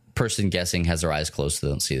the person guessing has their eyes closed so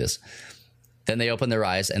they don't see this. Then they open their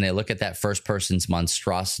eyes and they look at that first person's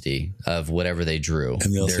monstrosity of whatever they drew.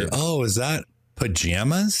 And they'll say, oh, is that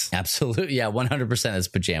pajamas? Absolutely. Yeah, 100% is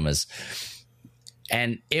pajamas.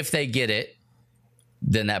 And if they get it,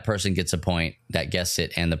 then that person gets a point that guessed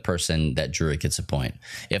it, and the person that drew it gets a point.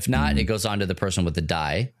 If not, it goes on to the person with the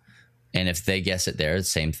die. And if they guess it there, it's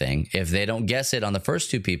the same thing. If they don't guess it on the first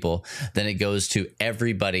two people, then it goes to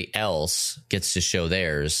everybody else gets to show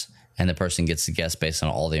theirs, and the person gets to guess based on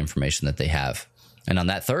all the information that they have. And on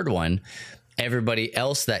that third one, everybody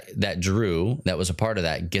else that drew, that was a part of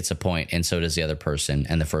that, gets a point, and so does the other person,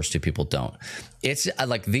 and the first two people don't. It's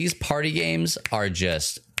like these party games are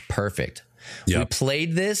just perfect. Yep. We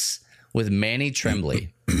played this with Manny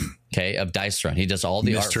Tremblay, okay, of Dice Throne. He does all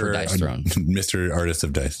the art for Dice Throne. Mr. Artist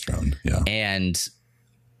of Dice Throne, yeah. And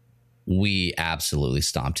we absolutely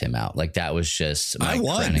stomped him out. Like, that was just my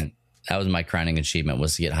crowning. That was my crowning achievement,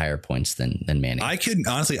 was to get higher points than Manny. I could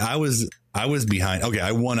honestly, I was behind. Okay,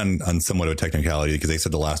 I won on somewhat of a technicality because they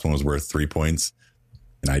said the last one was worth 3 points,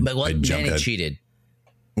 and I jumped Manny cheated.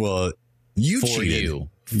 Well, you cheated.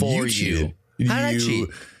 For you. How did I cheat?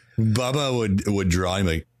 Bubba would draw and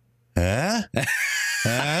be like, huh?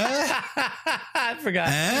 I forgot.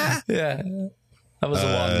 Yeah, that was a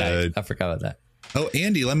long night. I forgot about that. Oh,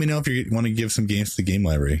 Andy, let me know if you want to give some games to the game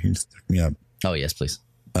library. You can just hook me up. Oh, yes, please.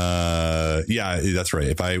 Yeah, that's right.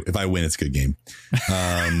 If I win, it's a good game.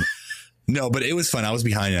 No, but it was fun. I was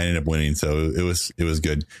behind and I ended up winning, so it was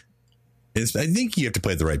good. I think you have to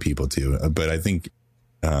play with the right people too. But I think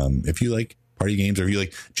if you like party games, or if you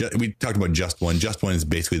like, we talked about Just One. Just One is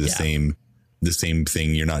basically the same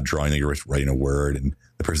thing. You're not drawing; you're just writing a word, and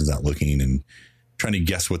the person's not looking and trying to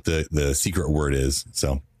guess what the secret word is.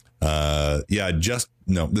 So,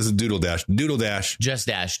 this is Doodle Dash. Doodle Dash. Just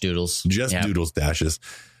Dash Doodles. Just Doodles Dashes.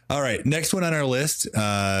 All right, next one on our list.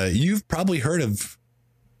 You've probably heard of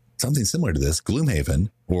something similar to this,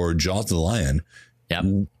 Gloomhaven or Jaws of the Lion. Yep.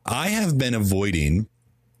 I have been avoiding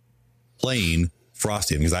playing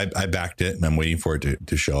Frosthaven because I backed it and I'm waiting for it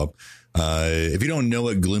to show up. If you don't know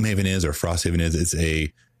what Gloomhaven is or Frosthaven is, it's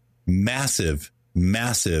a massive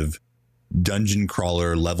dungeon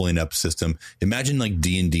crawler leveling up system. Imagine like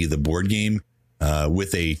D&D, the board game,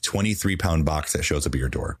 with a 23-pound box that shows up at your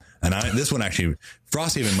door. And this one actually,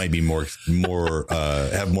 Frosthaven might be more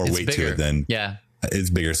have more weight bigger. to it than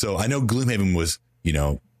it's bigger. So I know Gloomhaven was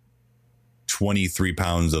 23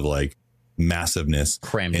 pounds of like massiveness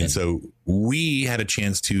crammed and in. So we had a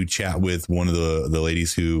chance to chat with one of the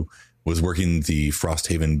ladies who was working the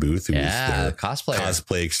Frosthaven booth, who was their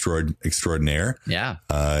cosplay extraordinaire. Yeah.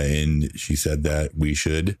 And she said that we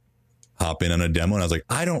should hop in on a demo. And I was like,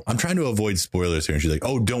 I'm trying to avoid spoilers here. And she's like,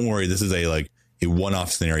 oh, don't worry. This is a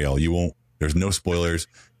one-off scenario. You won't There's no spoilers.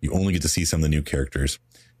 You only get to see some of the new characters.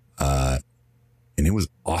 And it was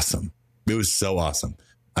awesome. It was so awesome.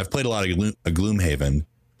 I've played a lot of Gloomhaven,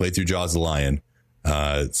 played through Jaws of the Lion.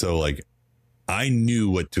 So like I knew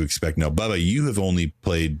what to expect. Now, Bubba, you have only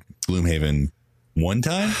played Gloomhaven one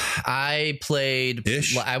time? I played,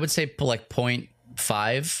 I would say like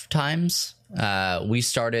 0.5 times. We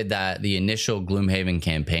started the initial Gloomhaven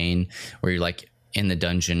campaign where you're like in the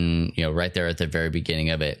dungeon, right there at the very beginning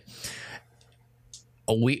of it.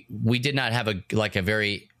 We did not have a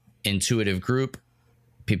very intuitive group.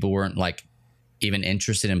 People weren't like even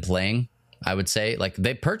interested in playing. I would say like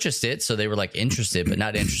they purchased it, so they were like interested, but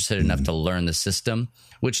not interested enough to learn the system,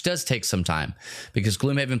 which does take some time because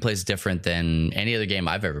Gloomhaven plays different than any other game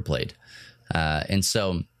I've ever played. And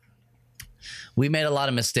so we made a lot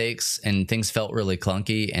of mistakes and things felt really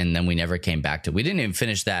clunky. And then we never came back to it. We didn't even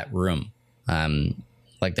finish that room,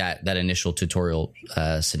 like that initial tutorial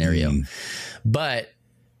scenario. But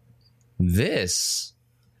this...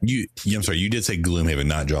 I'm sorry, you did say Gloomhaven,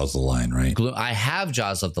 not Jaws of the Lion, right? I have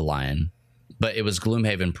Jaws of the Lion, but it was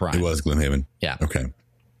Gloomhaven Prime. It was Gloomhaven. Yeah. Okay.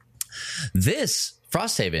 This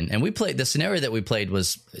Frosthaven, and we played the scenario that we played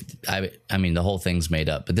was, I mean, the whole thing's made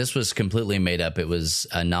up, but this was completely made up. It was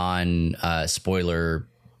a non-spoiler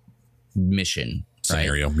mission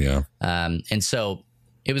scenario, yeah. And so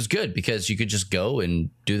it was good because you could just go and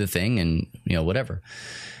do the thing and whatever,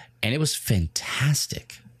 and it was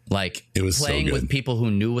fantastic. Like it was playing so with people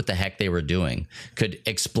who knew what the heck they were doing, could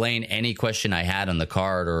explain any question I had on the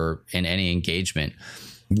card or in any engagement.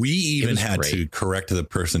 We even had to correct the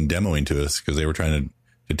person demoing to us because they were trying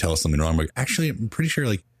to tell us something wrong. Like, actually, I'm pretty sure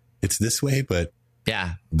like it's this way, but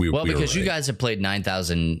yeah. Because you guys have played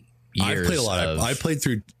 9,000 years. I've played a lot. I played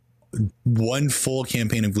through one full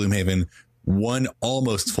campaign of Gloomhaven, one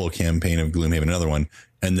almost full campaign of Gloomhaven, another one,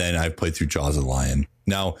 and then I've played through Jaws of the Lion.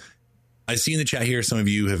 Now, I see in the chat here some of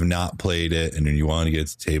you have not played it and you want to get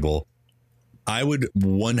to the table. I would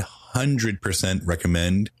 100%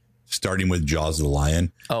 recommend starting with Jaws of the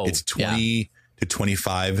Lion. It's 20 to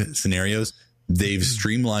 25 scenarios. They've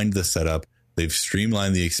streamlined the setup. They've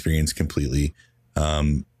streamlined the experience completely.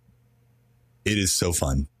 It is so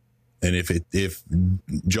fun. And if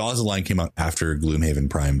Jaws of the Lion came out after Gloomhaven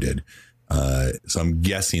Prime did, so I'm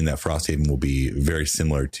guessing that Frosthaven will be very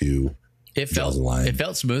similar to Jaws of the Lion. It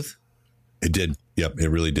felt smooth. It did. Yep, it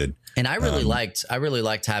really did. And I really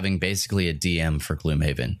liked having basically a DM for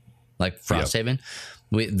Gloomhaven, like Frosthaven.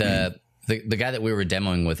 Yep. The guy that we were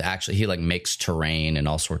demoing with, actually, he like makes terrain and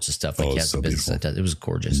all sorts of stuff. Like he has a business that does. It was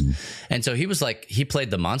gorgeous. And so he was like, he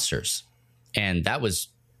played the monsters, and that was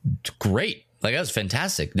great. Like that was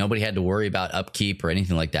fantastic. Nobody had to worry about upkeep or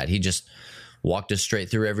anything like that. He just walked us straight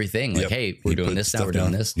through everything. Like, hey, we're doing this now. We're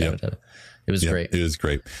doing this. Yep. It was great. It was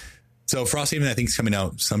great. So Frosthaven, I think, is coming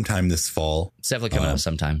out sometime this fall. It's definitely coming out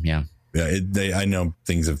sometime. Yeah. Yeah. I know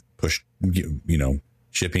things have pushed,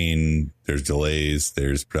 shipping, there's delays,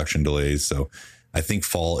 there's production delays. So I think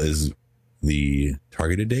fall is the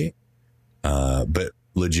targeted date. But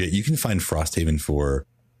legit, you can find Frosthaven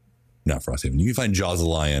you can find Jaws of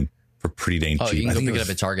the Lion for pretty dang cheap. You can go pick it up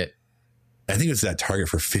at Target. I think it was at Target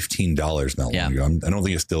for $15 not long ago. I don't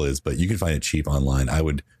think it still is, but you can find it cheap online. I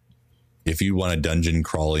would, if you want a dungeon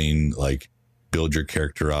crawling, like build your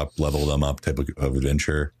character up, level them up type of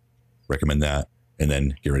adventure, recommend that. And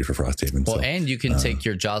then get ready for Frosthaven. Well, and you can take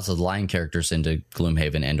your Jaws of the Lion characters into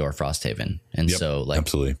Gloomhaven and or Frosthaven. And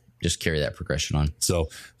absolutely. Just carry that progression on. So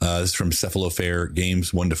this is from Cephalofair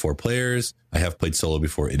Games, 1 to 4 players. I have played solo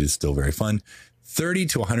before. It is still very fun. 30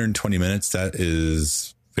 to 120 minutes. That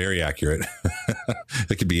is very accurate.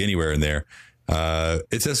 It could be anywhere in there.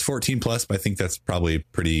 It says 14 plus, but I think that's probably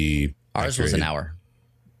pretty Ours accurate. Was an hour.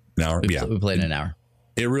 An hour? We played in an hour.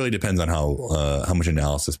 It really depends on how much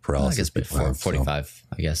analysis paralysis. I guess 45,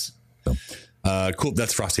 I guess. So, cool.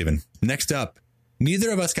 That's Frosthaven. Next up,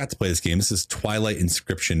 neither of us got to play this game. This is Twilight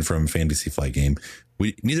Inscription from Fantasy Flight Game.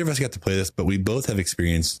 Neither of us got to play this, but we both have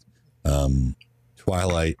experienced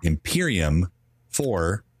Twilight Imperium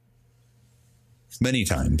 4 many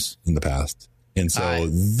times in the past. And so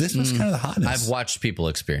this was kind of the hotness. I've watched people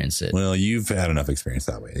experience it. Well, you've had enough experience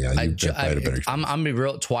that way. Yeah, you've had a better experience. I'm be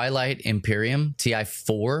real. Twilight Imperium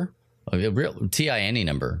TI4, real TI any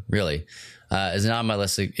number really is not on my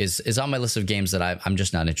list. Is on my list of games that I'm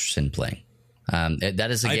just not interested in playing.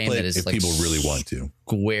 That is a game that is if like people really want to.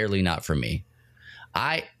 Squarely not for me.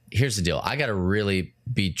 Here's the deal. I got to really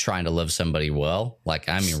be trying to love somebody well, like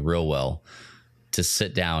I mean real well, to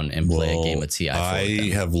sit down and play a game of TI4. I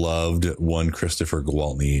have loved one Christopher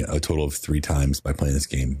Gwaltney a total of 3 times by playing this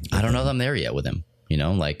game. I don't know that I'm there yet with him.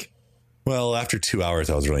 Well, after 2 hours,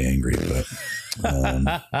 I was really angry, but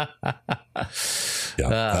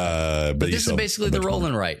but this is basically the roll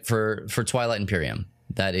and write for Twilight Imperium.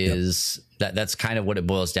 That is that's kind of what it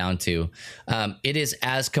boils down to. It is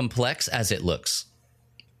as complex as it looks.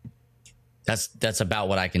 That's about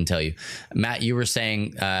what I can tell you. Matt, you were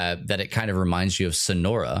saying that it kind of reminds you of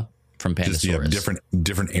Sonora from Pandasaurus. Just,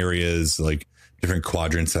 different areas, like different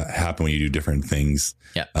quadrants that happen when you do different things.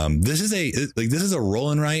 Yeah. This is a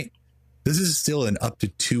roll and write. This is still an up to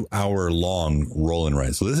 2 hour long roll and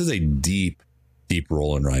write. So this is a deep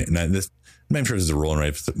roll and write. And I'm not sure this is a roll and write.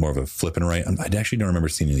 It's more of a flip and write. I actually don't remember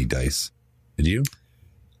seeing any dice. Did you?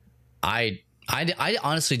 I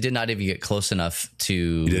honestly did not even get close enough to.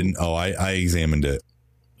 You didn't? Oh, I examined it.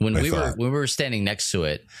 When we were standing next to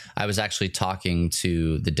it, I was actually talking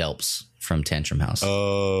to the Delps from Tantrum House.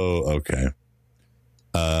 Oh, okay.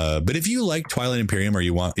 But if you like Twilight Imperium, or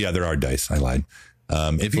you want, there are dice. I lied.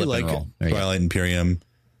 If you like Twilight Imperium,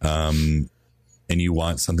 and you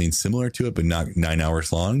want something similar to it, but not 9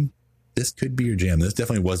 hours long, this could be your jam. This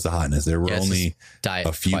definitely was the hotness. There were only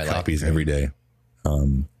a few copies every day.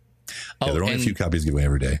 There were only a few copies given away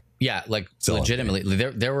every day. Yeah, like legitimately,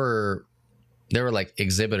 there were like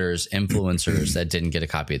exhibitors, influencers that didn't get a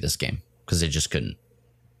copy of this game because they just couldn't.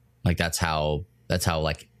 Like that's how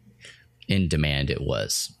like in demand it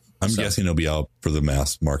was. I'm guessing it'll be out for the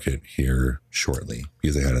mass market here shortly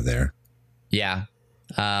because they had it there. Yeah.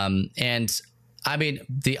 And I mean,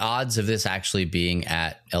 the odds of this actually being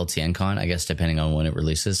at LTN Con, I guess, depending on when it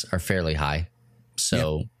releases, are fairly high.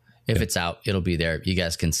 So if it's out, it'll be there. You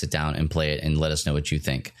guys can sit down and play it and let us know what you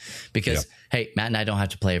think. Because, hey, Matt and I don't have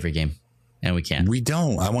to play every game, and we can't. We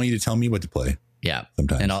don't. I want you to tell me what to play. Yeah.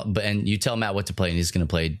 Sometimes. And you tell Matt what to play, and he's going to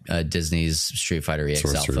play Disney's Street Fighter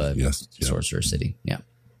EX Alpha, Sorcerer City. Yeah.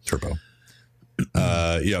 Turbo.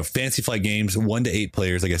 Fantasy Flight games, 1 to 8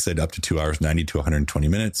 players, like I said, up to 2 hours, 90 to 120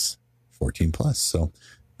 minutes, 14 plus. So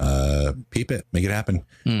peep it, make it happen.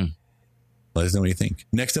 Let us know what you think.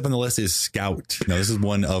 Next up on the list is Scout. Now, this is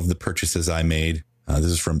one of the purchases I made. This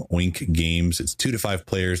is from Oink Games. It's 2 to 5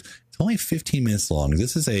 players. It's only 15 minutes long.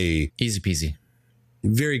 This is a easy peasy,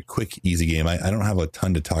 very quick, easy game. I don't have a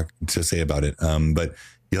ton to say about it, but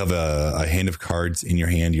you have a hand of cards in your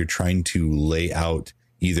hand. You're trying to lay out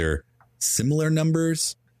either similar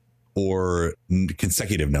numbers or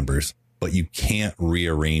consecutive numbers, but you can't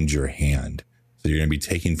rearrange your hand. So you're going to be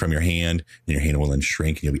taking from your hand, and your hand will then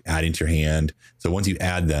shrink, and you'll be adding to your hand. So once you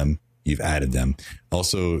add them, you've added them.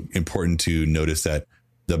 Also important to notice that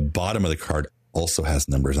the bottom of the card also has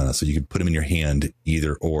numbers on it. So you can put them in your hand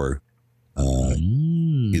either way.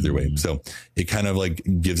 So it kind of like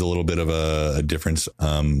gives a little bit of a difference.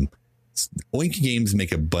 Oink Games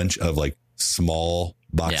make a bunch of like small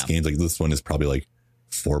box games. Like this one is probably like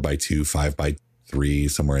 4x2, 5x3,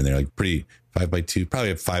 somewhere in there, like pretty 5x2,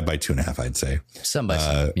 probably a 5x2.5, I'd say. Some by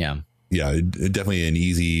some. Yeah, definitely an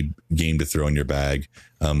easy game to throw in your bag.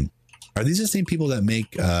 Are these the same people that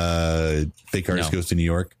make Fake Artist Goes to New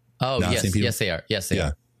York? Oh, yes, they are. Yes, they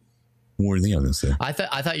are. What do you think I'm going to say? I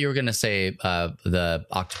thought you were going to say the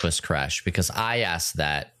Octopus Crash, because I asked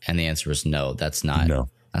that and the answer was no. That's not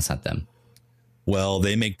them. Well,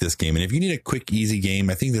 they make this game, and if you need a quick, easy game,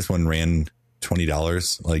 I think this one ran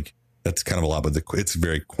 $20. Like that's kind of a lot, but it's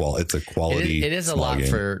very it's a quality. It is a lot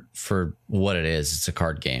game. for what it is. It's a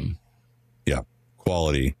card game. Yeah,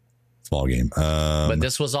 quality small game. But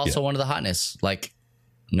this was also one of the hotness. Like,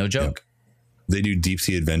 no joke. Yeah. They do Deep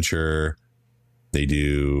Sea Adventure. They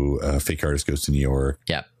do Fake Artist Goes to New York.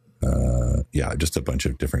 Yeah. Just a bunch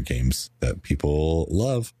of different games that people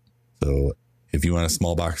love. So if you want a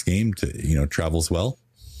small box game to, travels well,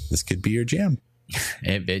 this could be your jam.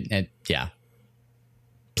 Yeah.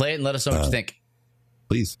 Play it and let us know what you think.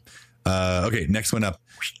 Please. Okay, next one up.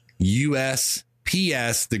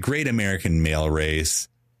 USPS, the Great American Mail Race.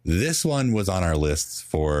 This one was on our lists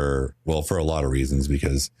for a lot of reasons,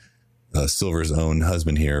 because Silver's own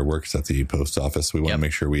husband here works at the post office. We want to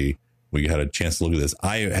make sure we had a chance to look at this.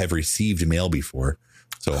 I have received mail before,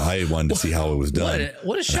 so I wanted to see how it was done.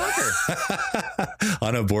 What a shocker.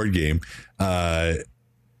 On a board game.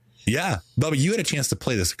 Yeah. Bubba, you had a chance to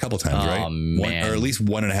play this a couple times, right? Man. Or at least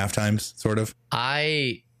 1.5 times, sort of.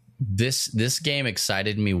 This game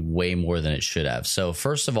excited me way more than it should have. So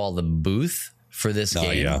first of all, the booth for this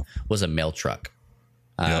game was a mail truck.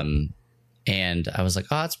 And I was like,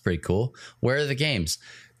 oh, that's pretty cool. Where are the games?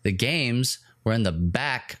 The games were in the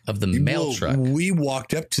back of the mail truck. We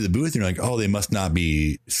walked up to the booth and you're like, oh, they must not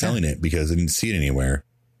be selling it because I didn't see it anywhere.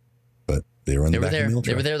 But they were in the back of the mail truck.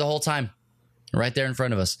 They were there the whole time, right there in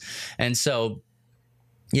front of us. And so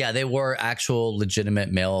Yeah, they wore actual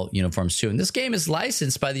legitimate male uniforms too. And this game is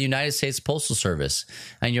licensed by the United States Postal Service.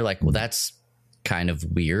 And you're like, well, that's kind of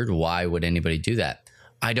weird. Why would anybody do that?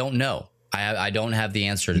 I don't know. I don't have the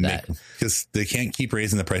answer to that. Because they can't keep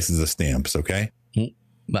raising the prices of stamps, okay?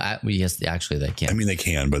 But yes, actually they can. I mean, they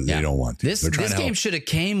can, but they don't want to. This game should have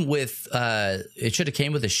came with a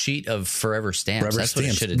sheet of Forever Stamps. That's what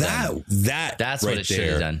it should have done. That's what it should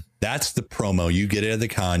have done. That's the promo. You get it at the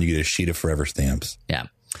con. You get a sheet of Forever Stamps. Yeah.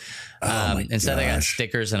 Instead, I got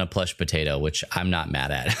stickers and a plush potato, which I'm not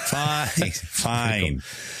mad at. Fine.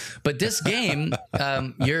 But this game,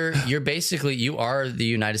 you're basically, you are the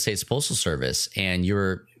United States Postal Service, and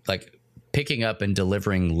you're like picking up and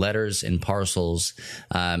delivering letters and parcels,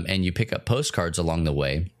 and you pick up postcards along the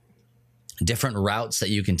way. Different routes that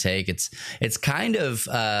you can take. It's kind of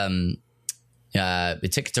a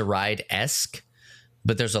Ticket to Ride-esque,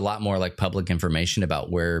 but there's a lot more like public information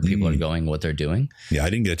about where people are going, what they're doing. Yeah, I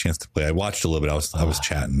didn't get a chance to play. I watched a little bit. I was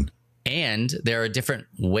chatting. And there are different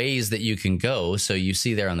ways that you can go. So you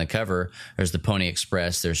see there on the cover, there's the Pony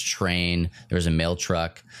Express, there's train, there's a mail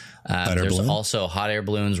truck. There's also hot air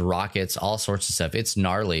balloons, rockets, all sorts of stuff. It's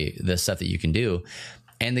gnarly, the stuff that you can do.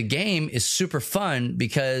 And the game is super fun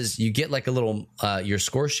because you get like a little, your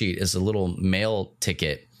score sheet is a little mail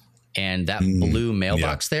ticket. And that blue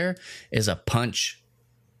mailbox there is a punch.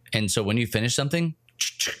 And so when you finish something,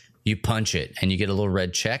 you punch it and you get a little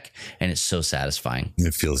red check, and it's so satisfying.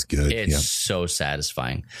 It feels good. It's so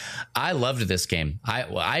satisfying. I loved this game. I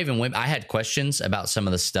had questions about some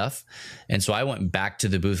of the stuff. And so I went back to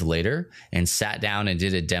the booth later and sat down and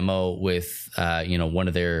did a demo with, one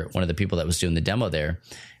of the people that was doing the demo there,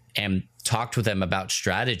 and talked with them about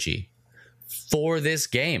strategy for this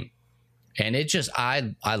game. And it just,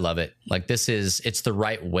 I love it. Like it's the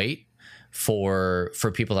right weight for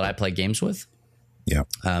people that I play games with. Yeah.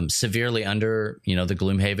 Severely under, the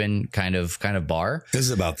Gloomhaven kind of bar. This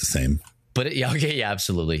is about the same. But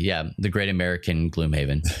absolutely. Yeah. The Great American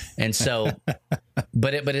Gloomhaven. And so,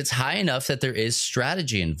 but it's high enough that there is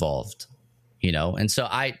strategy involved, and so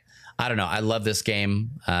I don't know. I love this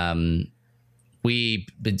game.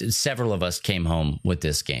 Several of us came home with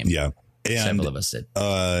this game. Yeah. And several of us did.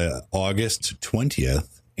 August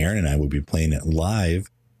 20th, Aaron and I will be playing it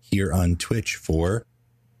live here on Twitch for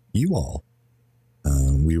you all.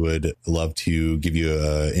 We would love to give you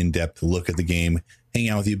an in-depth look at the game, hang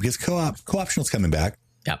out with you, because co-optional's coming back.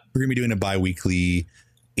 Yeah, we're gonna be doing it bi-weekly,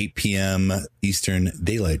 8 p.m. Eastern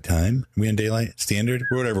Daylight Time. Are we on Daylight Standard?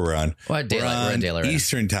 Whatever we're on. Well, Daylight. We're on Daylight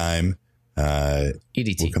Eastern Time.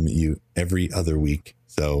 EDT. We'll come at you every other week,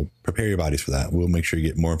 so prepare your bodies for that. We'll make sure you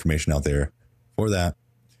get more information out there for that.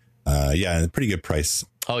 A pretty good price.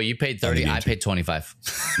 Oh, you paid 30. I paid 25.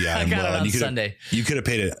 Yeah, I got it on Sunday. You could have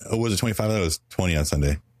paid it. Oh, was it 25? That was 20 on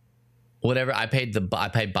Sunday. Whatever. I paid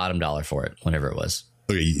bottom dollar for it, whatever it was.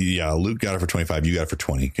 Okay, yeah. Luke got it for 25. You got it for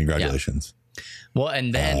 20. Congratulations. Yeah. Well,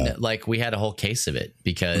 and then we had a whole case of it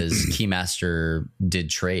because Keymaster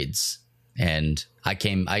did trades, and I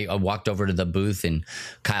walked over to the booth, and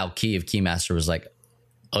Kyle Key of Keymaster was like,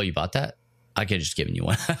 "Oh, you bought that? I could have just given you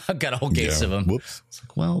one. I've got a whole case of them." Whoops. It's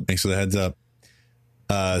like, well, thanks for the heads up.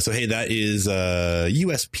 So hey, that is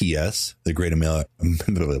USPS, the Great American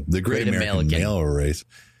Mail Race.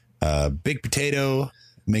 Big Potato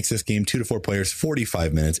makes this game 2 to 4 players,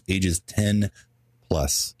 45 minutes, ages 10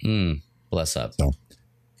 plus. Bless up. So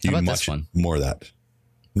how about this one? More of that.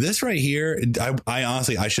 This right here, I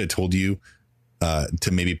honestly, I should have told you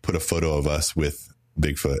to maybe put a photo of us with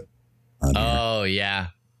Bigfoot on here. Oh, yeah.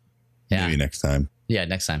 Maybe next time. Yeah,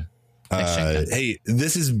 next time. Hey,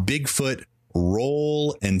 this is Bigfoot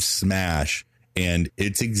Roll and Smash, and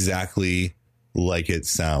it's exactly like it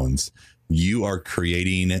sounds. You are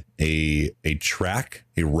creating a track,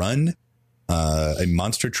 a run, a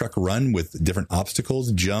monster truck run with different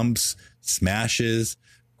obstacles, jumps, smashes,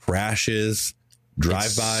 crashes,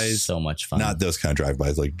 drive-bys. So much fun. Not those kind of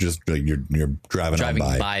drive-bys, like just like you're driving on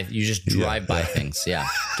by. You just drive by things. Yeah,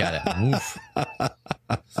 got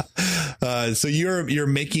it. So you're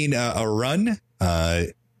making a run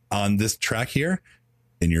on this track here,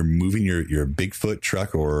 and you're moving your Bigfoot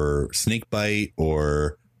truck or Snakebite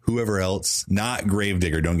or whoever else, not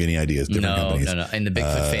Gravedigger. Don't get any ideas. Different companies. No. And the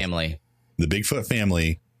Bigfoot family. The Bigfoot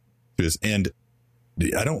family. And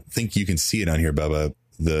I don't think you can see it on here, Bubba.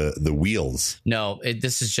 The wheels. No,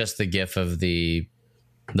 this is just the GIF of the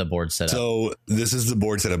board setup. So this is the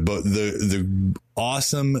board setup. But the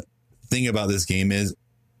awesome thing about this game is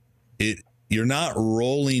you're not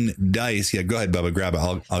rolling dice. Yeah, go ahead, Bubba. Grab it.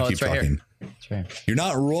 I'll keep talking. It's right here. You're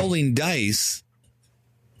not rolling dice.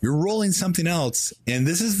 You're rolling something else. And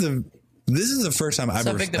this is This is the first time I've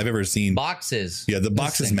ever seen boxes. Yeah, the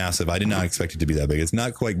box is massive. I did not expect it to be that big. It's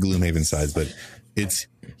not quite Gloomhaven size, but it's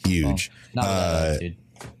huge. Dude.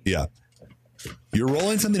 Yeah. You're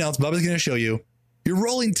rolling something else. Bubba's going to show you. You're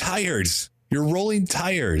rolling tires. You're rolling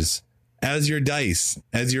tires as your dice,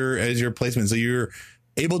 as your placement. So you're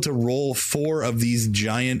able to roll 4 of these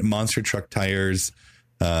giant monster truck tires.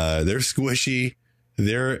 They're squishy.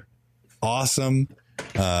 They're awesome.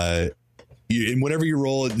 And whatever you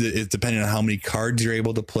roll, it's depending on how many cards you're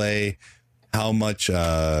able to play, how much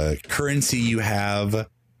currency you have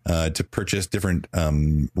to purchase different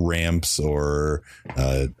ramps or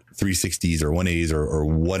 360s or 180s or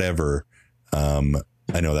whatever.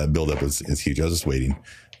 I know that buildup is huge. I was just waiting.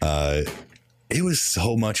 It was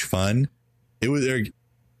so much fun. It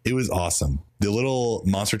was awesome. The little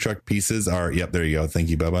monster truck pieces are. Yep, there you go. Thank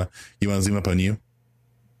you, Bubba. You want to zoom up on you?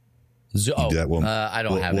 I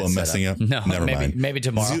don't have it set messing up. No, never mind. Maybe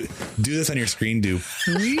tomorrow. Do this on your screen. Do.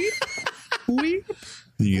 You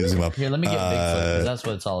can zoom up. Here, let me get Bigfoot because that's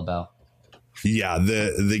what it's all about. Yeah,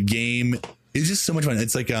 the game is just so much fun.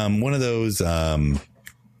 It's like one of those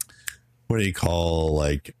what do you call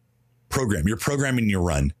like program? You're programming your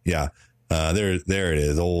run. Yeah, there it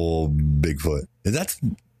is. Old Bigfoot. That's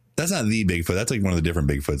not the Bigfoot. That's like one of the different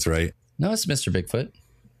Bigfoots, right? No, it's Mr. Bigfoot.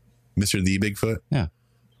 Mr. the Bigfoot. Yeah.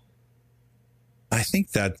 I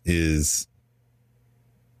think that is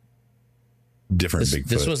different Bigfoot.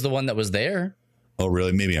 This was the one that was there. Oh,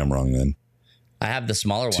 really? Maybe I'm wrong then. I have the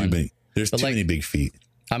smaller one. There's too many big feet.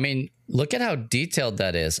 I mean, look at how detailed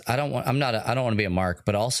that is. I don't want to be a mark,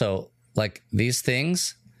 but also like these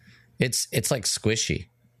things, it's like squishy.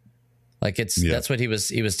 Like that's what he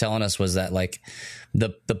was telling us was that like the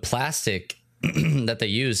plastic that they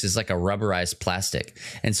use is like a rubberized plastic.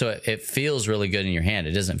 And so it feels really good in your hand.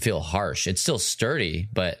 It doesn't feel harsh. It's still sturdy,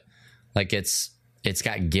 but like it's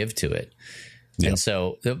got give to it. Yep. And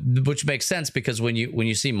so, which makes sense because when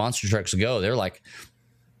you see monster trucks go,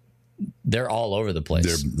 they're all over the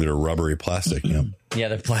place. They're rubbery plastic. Yeah. Yeah,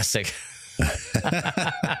 they're plastic.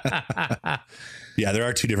 Yeah, there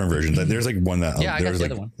are 2 different versions. There's like one that there's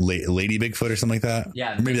like Lady Bigfoot or something like that.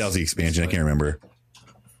 Yeah, or maybe that was the expansion. I can't remember.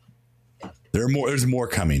 There's more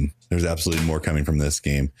coming. There's absolutely more coming from this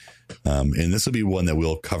game. And this will be one that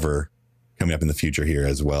we'll cover coming up in the future here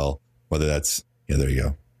as well. Whether that's, there you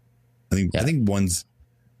go. I think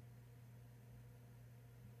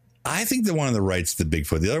the one on the right's the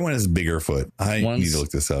Bigfoot. The other one is Biggerfoot. I need to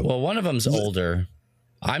look this up. Well, one of them's older.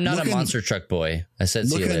 I'm not a monster truck boy. I said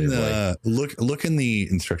see you later, boy. Look in the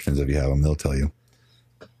instructions if you have them. They'll tell you.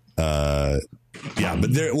 Yeah, but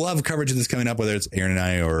we'll have coverage of this coming up, whether it's Aaron and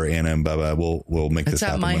I or Anna and Bubba. We'll make this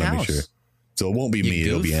happen. At my house. Sure. So it won't be me.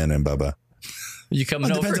 It'll be Anna and Bubba. You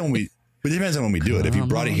coming over? It depends on when we do it. If you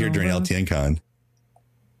brought it here during LTN Con,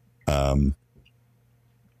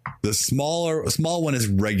 the small one is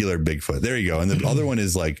regular Bigfoot. There you go. And the other one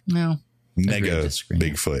is like mega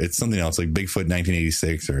Bigfoot. It's something else like Bigfoot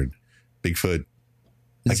 1986 or Bigfoot.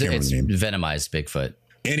 I can't remember the name. Venomized Bigfoot.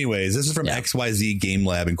 Anyways, this is from XYZ Game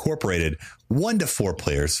Lab Incorporated. 1 to 4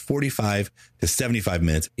 players, 45 to 75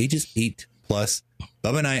 minutes, ages 8 plus.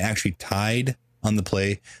 Bubba and I actually tied on the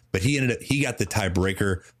play, but he got the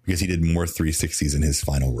tiebreaker because he did more 360s in his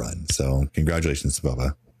final run. So congratulations to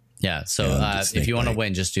Bubba. Yeah. So if you want to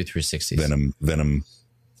win, just do 360s. Venom,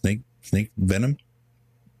 snake venom.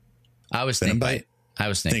 I was snake bite. I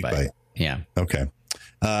was snake bite. Yeah. Okay.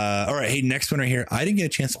 All right. Hey, next one right here. I didn't get a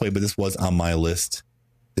chance to play, but this was on my list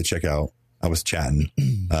to check out. I was chatting.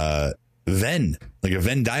 Venn, like a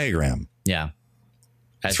Venn diagram. Yeah.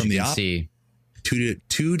 As from you can see.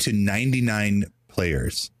 2 to 99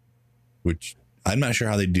 players, which I'm not sure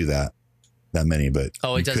how they do that many, but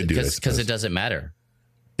it doesn't because it doesn't matter.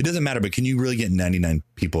 It doesn't matter, but can you really get 99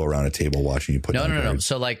 people around a table watching you put down cards? No.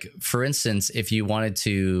 So like, for instance, if you wanted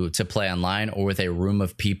to play online or with a room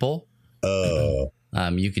of people,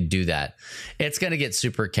 you could do that. It's going to get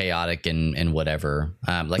super chaotic and whatever.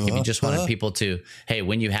 Like if you just wanted people to, hey,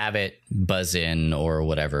 when you have it, buzz in or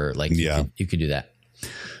whatever, like you could do that.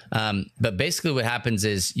 But basically what happens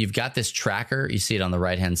is you've got this tracker. You see it on the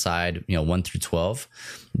right-hand side, 1 through 12.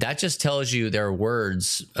 That just tells you there are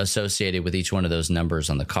words associated with each one of those numbers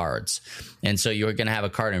on the cards. And so you're going to have a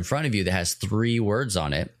card in front of you that has 3 words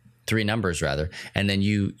on it, 3 numbers rather. And then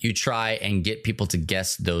you try and get people to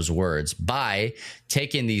guess those words by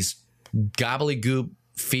taking these gobbledygook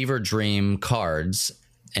fever dream cards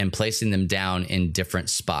and placing them down in different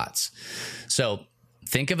spots. So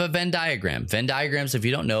think of a Venn diagram. Venn diagrams, if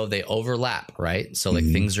you don't know, they overlap, right? So like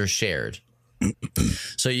things are shared.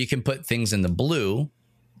 So you can put things in the blue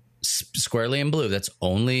squarely in blue. This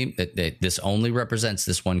only represents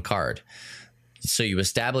this one card. So you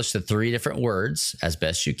establish the 3 different words as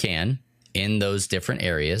best you can in those different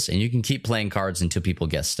areas, and you can keep playing cards until people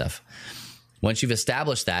guess stuff. Once you've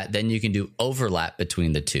established that, then you can do overlap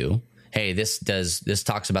between the 2. Hey, this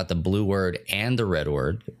talks about the blue word and the red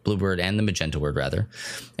word, blue word and the magenta word rather.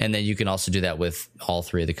 And then you can also do that with all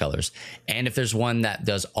 3 of the colors. And if there's one that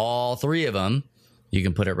does all 3 of them, you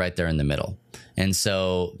can put it right there in the middle. And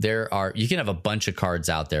so you can have a bunch of cards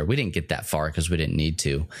out there. We didn't get that far because we didn't need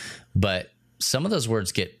to, but some of those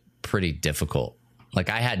words get pretty difficult. Like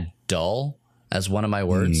I had dull as one of my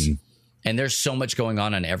words, and there's so much going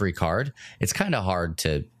on every card. It's kind of hard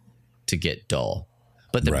to get dull.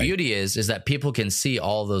 But the beauty is that people can see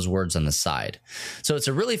all those words on the side. So it's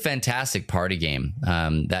a really fantastic party game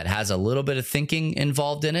that has a little bit of thinking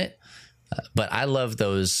involved in it. But I love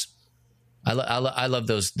those. I love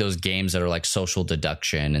those games that are like social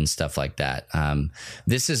deduction and stuff like that.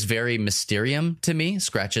 This is very Mysterium to me.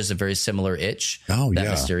 Scratches a very similar itch that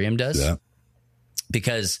Mysterium does. Yeah.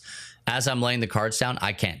 Because as I'm laying the cards down,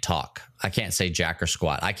 I can't talk. I can't say jack or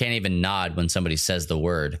squat. I can't even nod when somebody says the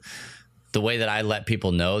word. The way that I let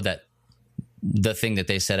people know that the thing that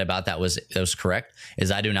they said about that was correct is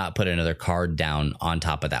I do not put another card down on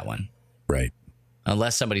top of that one. Right.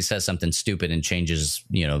 Unless somebody says something stupid and changes,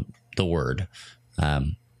 the word.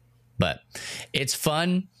 But it's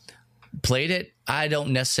fun. Played it. I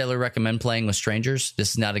don't necessarily recommend playing with strangers.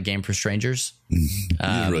 This is not a game for strangers. You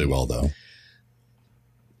did really well, though.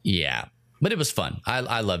 Yeah, but it was fun.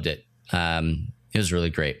 I loved it. It was really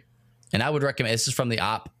great. And I would recommend, this is from the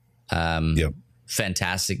op.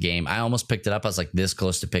 Fantastic game. I almost picked it up. I was like this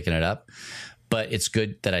close to picking it up, but it's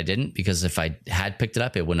good that I didn't, because if I had picked it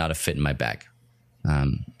up, it would not have fit in my bag.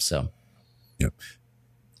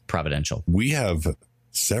 Providential. We have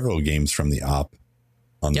several games from the op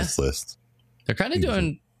on this list. They're kind of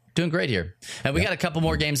doing great here, and we got a couple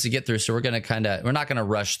more games to get through, so we're not gonna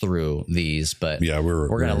rush through these, but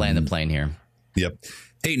we're gonna land the plane here. Yep.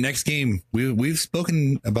 Hey, next game. We've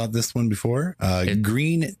spoken about this one before.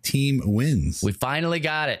 Green team wins. We finally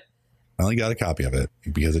got it. Finally got a copy of it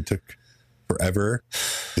because it took forever.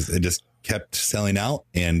 It just kept selling out,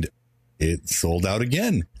 and it sold out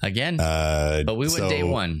again. But we went day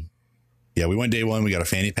one. Yeah, we went day one. We got a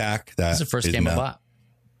fanny pack. That's the first game I bought.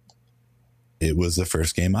 It was the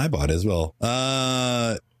first game I bought as well.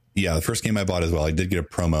 The first game I bought as well. I did get a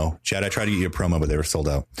promo. Chad, I tried to get you a promo, but they were sold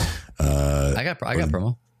out. I got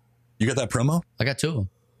promo. You got that promo? I got 2 of them.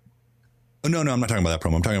 Oh, no, I'm not talking about that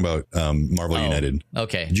promo. I'm talking about Marvel United.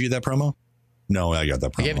 Okay. Did you get that promo? No, I got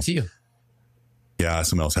that promo. I gave it to you. Yeah,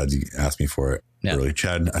 someone else had to ask me for it. Yeah. Really.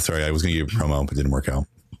 Chad, sorry, I was going to give you a promo, but it didn't work out.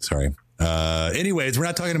 Sorry. Anyways, we're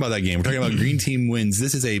not talking about that game. We're talking about Green Team Wins.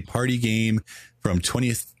 This is a party game from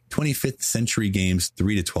 25th Century Games,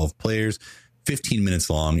 3 to 12 players, 15 minutes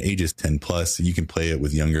long, ages 10 plus. You can play it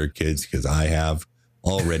with younger kids, because I have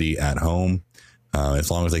already at home.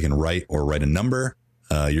 As long as they can write a number,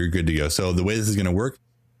 you're good to go. So the way this is going to work,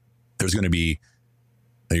 there's going to be,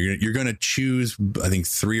 you're going to choose, I think,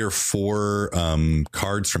 3 or 4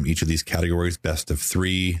 cards from each of these categories, best of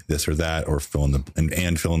 3, this or that, or fill in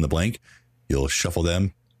the blank. You'll shuffle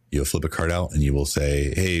them. You'll flip a card out, and you will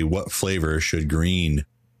say, hey, what flavor should green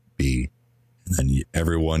be? And then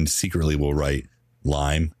everyone secretly will write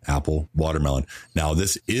lime, apple, watermelon. Now,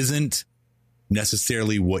 this isn't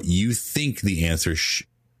necessarily what you think the answer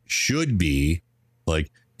should be. Like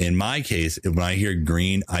in my case, when I hear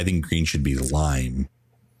green, I think green should be lime.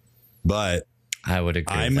 But I would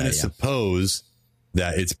agree. I'm going to suppose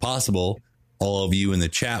that it's possible all of you in the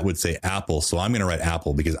chat would say apple. So I'm going to write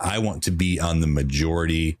apple because I want to be on the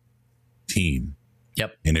majority team.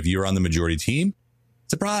 Yep. And if you're on the majority team,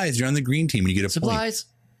 surprise, you're on the green team and you get a surprise.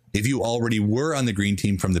 Point. If you already were on the green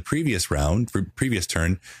team from the previous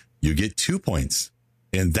turn, you get 2 points.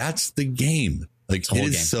 And that's the game. Like it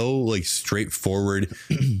is so like straightforward,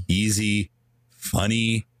 easy,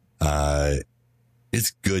 funny.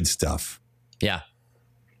 It's good stuff. Yeah.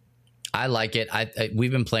 I like it.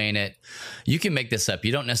 We've been playing it. You can make this up.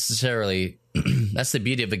 You don't necessarily, that's the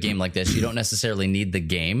beauty of a game like this. You don't necessarily need the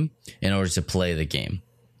game in order to play the game,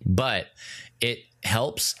 but it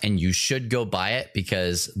helps, and you should go buy it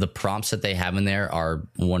because the prompts that they have in there are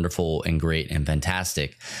wonderful and great and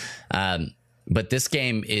fantastic. But this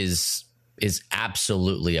game is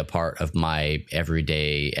absolutely a part of my every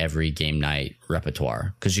game night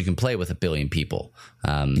repertoire because you can play with a billion people.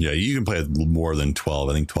 You can play with more than 12.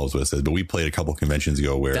 I think 12 is what it says, but we played a couple conventions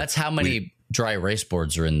ago where that's how many dry erase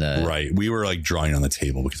boards are in the right. We were like drawing on the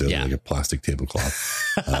table because it was like a plastic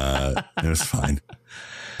tablecloth. It was fine.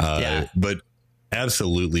 But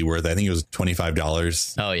absolutely worth it. I think it was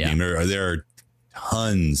 $25. Oh, yeah. There are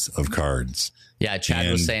tons of cards. Yeah,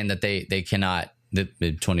 Chad was saying that they cannot, the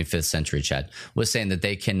 25th century Chad was saying that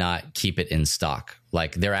they cannot keep it in stock.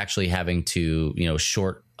 Like they're actually having to,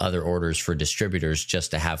 short other orders for distributors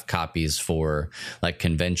just to have copies for like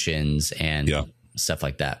conventions and stuff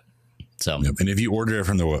like that. So, and if you order it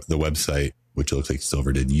from the website, which it looks like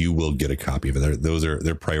Silver did, you will get a copy of it.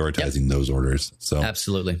 They're prioritizing those orders. So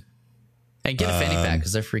absolutely. And get a fanny pack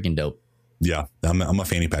because they're freaking dope. Yeah, I'm a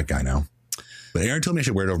fanny pack guy now. But Aaron told me I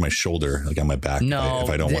should wear it over my shoulder, like on my back. No, if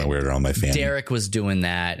I don't want to wear it on my fanny. Derek was doing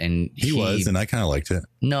that, and he was, and I kind of liked it.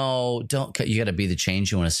 No, don't. You got to be the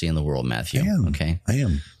change you want to see in the world, Matthew. I am. Okay, I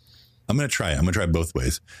am. I'm gonna try it. I'm gonna try it both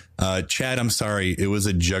ways. Chad, I'm sorry. It was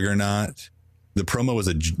a Juggernaut. The promo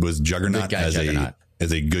was Juggernaut as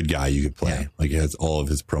a good guy you could play. Yeah. Like it has all of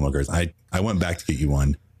his promo cards. I went back to get you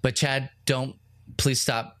one. But Chad, please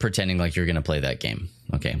stop pretending like you're gonna play that game.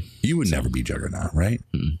 Okay, you would never be Juggernaut, right?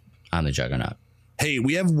 I'm the Juggernaut. Hey,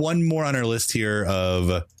 we have one more on our list here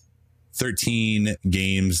of 13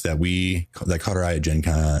 games that caught our eye at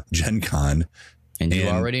Gen Con. And you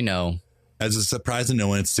already know. As a surprise to no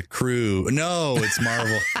one, it's the crew. No, it's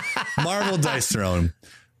Marvel. Marvel Dice Throne.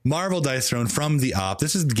 Marvel Dice Throne from the Op.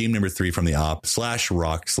 This is game number 3 from the Op /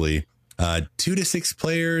 Roxley. 2 to 6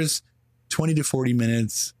 players, 20 to 40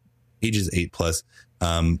 minutes, ages 8+.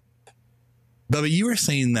 Bubba, you were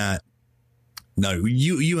saying that. No,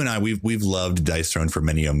 you and I, we've loved Dice Throne for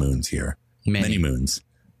many moons here, many moons.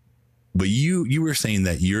 But you were saying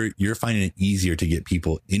that you're finding it easier to get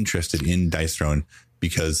people interested in Dice Throne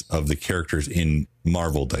because of the characters in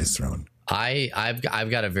Marvel Dice Throne. I've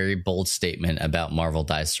got a very bold statement about Marvel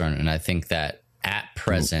Dice Throne, and I think that at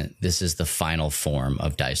present this is the final form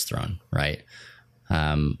of Dice Throne, right?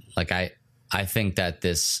 I think that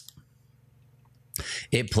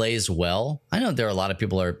it plays well. I know there are a lot of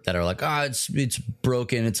people that are like, it's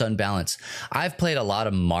broken, it's unbalanced. I've played a lot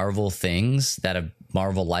of Marvel things that have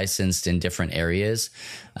Marvel licensed in different areas.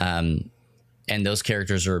 And those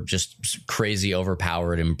characters are just crazy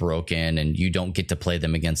overpowered and broken, and you don't get to play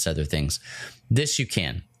them against other things. This you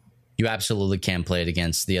can. You absolutely can play it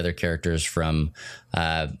against the other characters from,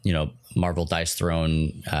 Marvel Dice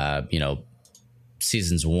Throne,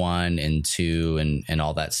 seasons 1 and 2 and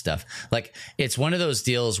all that stuff. Like, it's one of those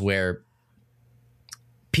deals where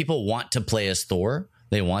people want to play as Thor.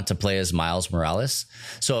 They want to play as Miles Morales.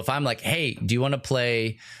 So if I'm like, hey, do you want to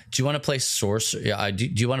play Sorcerer? Do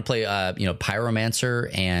you want to play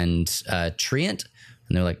Pyromancer and Treant?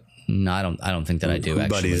 And they're like, no, I don't think that I do.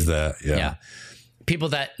 Everybody's that. Yeah. People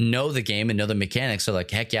that know the game and know the mechanics are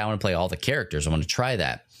like, heck yeah, I want to play all the characters. I want to try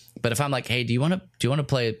that. But if I'm like, hey, do you want to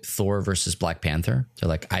play Thor versus Black Panther? They're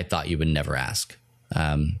like, I thought you would never ask.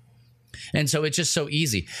 And so it's just so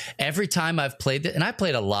easy. Every time I've played it, and I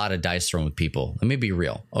played a lot of Dice Throne with people. Let me be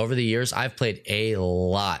real. Over the years, I've played a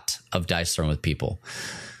lot of Dice Throne with people.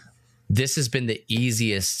 This has been the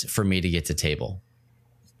easiest for me to get to table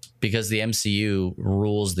because the MCU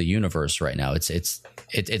rules the universe right now. It's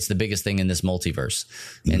the biggest thing in this multiverse.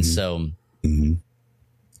 Mm-hmm. And so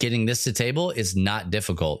getting this to table is not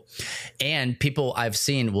difficult. And people I've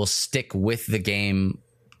seen will stick with the game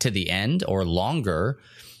to the end or longer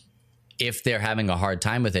if they're having a hard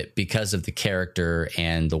time with it because of the character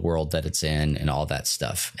and the world that it's in and all that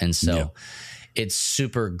stuff. And so it's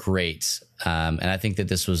super great. And I think that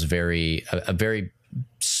this was a very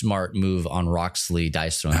smart move on Roxley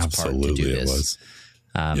Dice Throne's part to do this.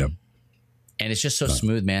 It was. And it's just so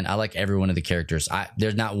smooth, man. I like every one of the characters.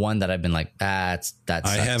 There's not one that I've been like, that sucks.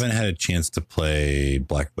 I haven't had a chance to play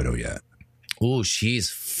Black Widow yet. Ooh,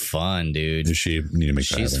 she's fun, dude. Does she need to make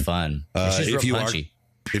that She's happen? Fun. She's real punchy.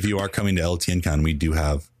 If you are coming to LTN Con, we do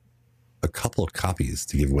have a couple of copies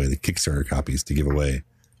to give away, the Kickstarter copies to give away.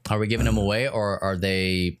 Are we giving them away, or are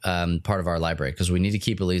they part of our library? Because we need to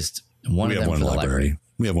keep at least one of them for the library.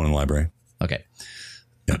 We have one in the library. Okay.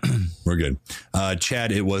 Yeah, we're good.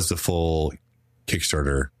 Chad, it was the full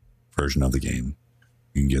Kickstarter version of the game.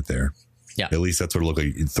 You can get there. Yeah. At least that's what it looked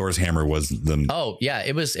like. Thor's hammer was the. Oh yeah,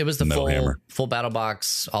 it was the full battle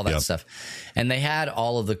box, all that stuff, and they had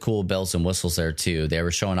all of the cool bells and whistles there too. They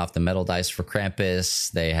were showing off the metal dice for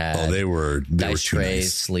Krampus. They had they were dice too trays,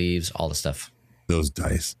 nice. sleeves, all the stuff. Those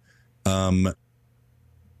dice. Goat.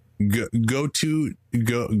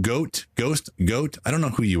 I don't know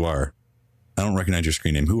who you are. I don't recognize your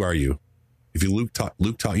screen name. Who are you? If Luke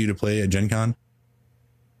taught you to play at Gen Con.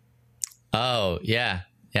 Oh yeah,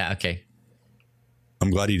 okay. I'm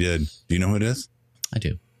glad he did. Do you know who it is? I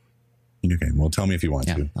do. Okay. Well, tell me if you want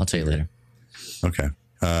to. I'll tell you later. Okay.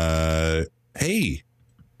 Hey.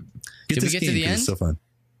 Did we get to the end? It's so fun.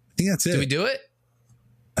 I think that's it. Did we do it?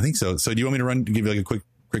 I think so. So do you want me to give you like a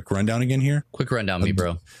quick rundown again here? Quick rundown, me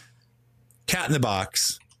bro. Cat in the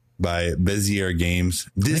Box by Bezier Games.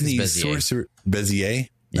 Disney's Sorcerer Bezier.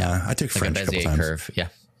 Yeah, I took French a couple times. Curve. Yeah.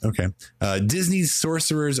 Okay. Disney's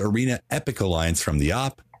Sorcerer's Arena Epic Alliance from the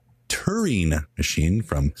Op. Turing Machine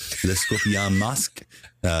from Le Scorpion Masque.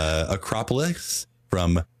 Acropolis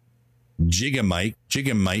from Gigamic.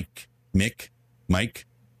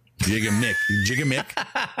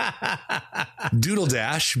 Doodle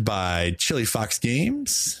Dash by Chili Fox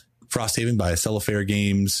Games. Frosthaven by Cellofair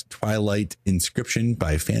Games. Twilight Inscription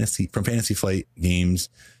by Fantasy Flight Games.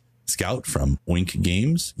 Scout from Oink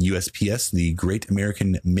Games. USPS The Great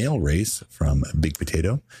American Mail Race from Big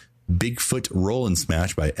Potato. Bigfoot Roll and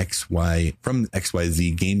Smash by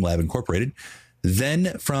XYZ Game Lab Incorporated.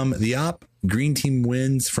 Then from the Op, Green Team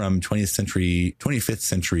Wins from 25th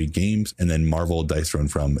Century Games, and then Marvel Dice Run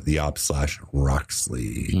from the Op /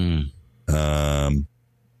 Roxley. There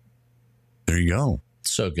you go.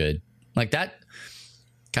 So good. Like that,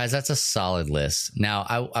 guys, that's a solid list.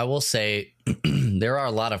 Now, I will say there are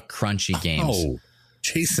a lot of crunchy games. Oh,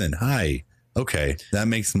 Jason, hi. Okay, that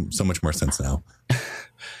makes so much more sense now.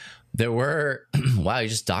 There were, wow, he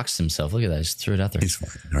just doxed himself. Look at that. I just threw it out there. He's fine.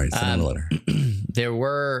 All right, send him a letter. There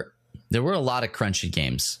were a lot of crunchy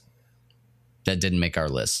games that didn't make our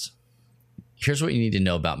list. Here's what you need to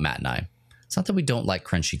know about Matt and I. It's not that we don't like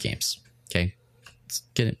crunchy games. Okay. Let's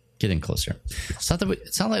get in closer. It's not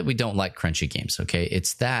like we don't like crunchy games. Okay.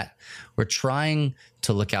 It's that we're trying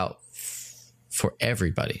to look out for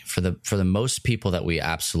everybody, for the most people that we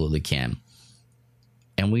absolutely can.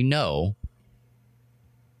 And we know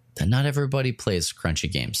that not everybody plays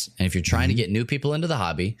crunchy games. And if you're trying to get new people into the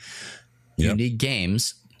hobby, you need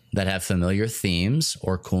games that have familiar themes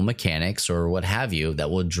or cool mechanics or what have you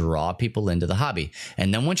that will draw people into the hobby.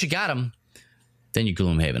 And then once you got them, then you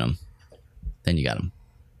Gloomhaven them. Then you got them.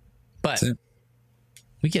 But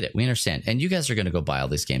we get it. We understand. And you guys are going to go buy all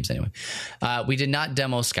these games anyway. We did not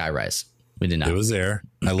demo Skyrise. We did not. It was there.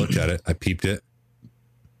 I looked at it. I peeped it.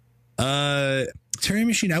 Turing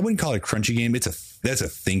Machine, I wouldn't call it a crunchy game. That's a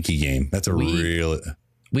thinky game. That's a real.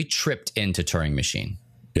 We tripped into Turing Machine.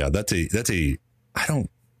 Yeah, I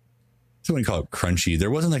wouldn't call it crunchy.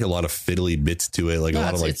 There wasn't like a lot of fiddly bits to it. Like a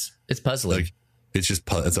lot of like it's puzzly. Like it's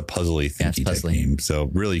a puzzly thinky type game.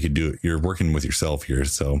 So really, you could do it. You're working with yourself here.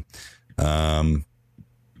 So, there's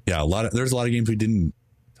a lot of games we didn't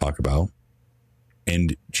talk about,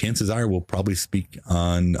 and chances are we'll probably speak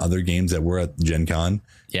on other games that were at Gen Con.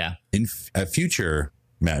 Yeah. At future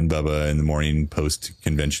Matt and Bubba in the morning post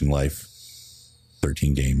convention life,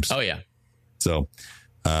 13 games. Oh yeah. So,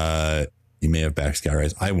 you may have backed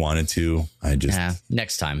Skyrise. I wanted to. I just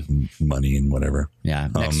next time money and whatever. Yeah.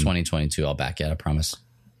 Next 2022, I'll back it. I promise.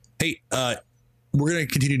 Hey, we're going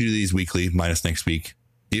to continue to do these weekly minus next week.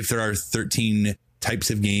 If there are 13 types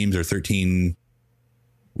of games or 13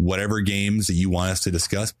 whatever games that you want us to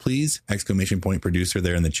discuss, please ! Producer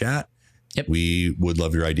there in the chat. Yep. We would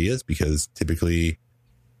love your ideas because typically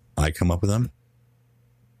I come up with them.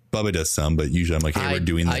 Bubba does some, but usually I'm like, hey, we're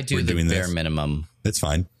doing this. I do the bare minimum. It's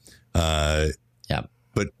fine. Yeah.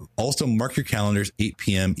 But also mark your calendars, 8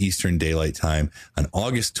 p.m. Eastern Daylight Time on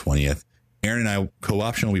August 20th. Aaron and I,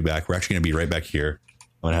 co-option, will be back. We're actually going to be right back here.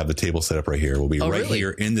 I'm going to have the table set up right here. We'll be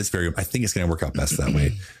here in this I think it's going to work out best that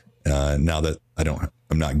way. Now that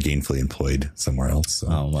I'm not gainfully employed somewhere else. So,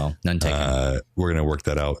 oh, well, none taken. We're going to work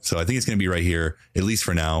that out. So I think it's going to be right here, at least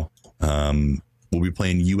for now. We'll be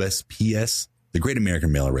playing USPS, the Great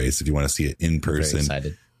American Mail Race, if you want to see it in person. Very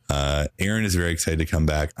excited. Aaron is very excited to come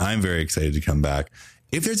back. I'm very excited to come back.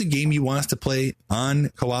 If there's a game you want us to play on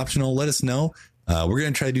co-optional, let us know. We're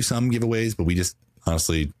going to try to do some giveaways, but we just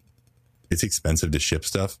honestly, it's expensive to ship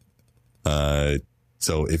stuff.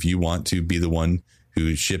 So if you want to be the one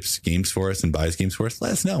who ships games for us and buys games for us,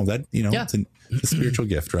 let us know. That it's a spiritual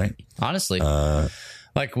gift, right? Honestly,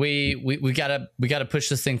 like we gotta push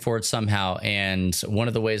this thing forward somehow. And one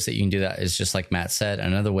of the ways that you can do that is just like Matt said.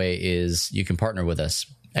 Another way is you can partner with us.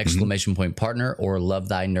 !partner or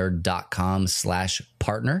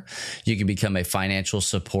lovethynerd.com/partner. You can become a financial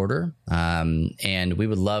supporter. And we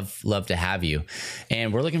would love to have you.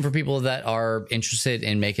 And we're looking for people that are interested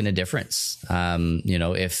in making a difference.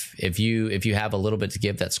 If you have a little bit to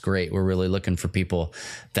give, that's great. We're really looking for people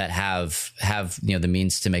that have the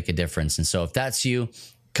means to make a difference. And so if that's you,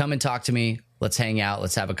 come and talk to me. Let's hang out.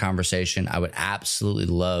 Let's have a conversation. I would absolutely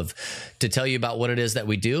love to tell you about what it is that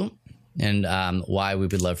we do. And why we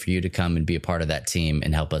would love for you to come and be a part of that team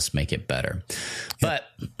and help us make it better. But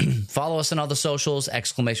follow us on all the socials, !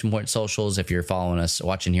 Socials. If you're following us,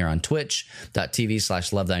 watching here on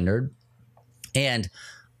twitch.tv/lovethynerd. And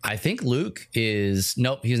I think Luke is.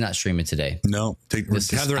 Nope, he's not streaming today. No,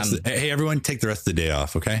 hey everyone, take the rest of the day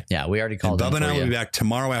off. Okay. Yeah, we already called. Bubba and I will be back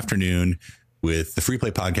tomorrow afternoon with the Free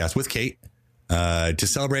Play podcast with Kate to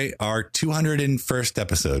celebrate our 201st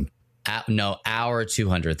episode. Our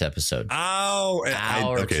 200th episode. Our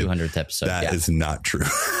 200th episode. That is not true.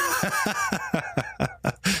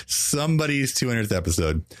 Somebody's 200th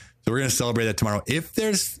episode. So we're going to celebrate that tomorrow. If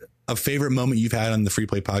there's a favorite moment you've had on the Free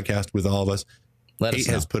Play podcast with all of us, Kate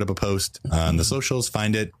has put up a post on the socials.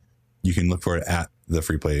 Find it. You can look for it at the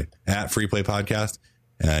Free Play podcast,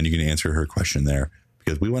 and you can answer her question there,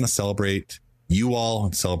 because we want to celebrate you all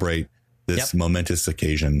and celebrate this momentous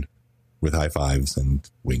occasion with high fives and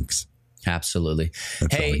winks. Absolutely.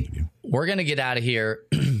 Hey, we're going to get out of here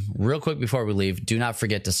real quick before we leave. Do not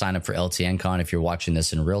forget to sign up for LTN Con if you're watching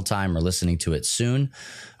this in real time or listening to it soon.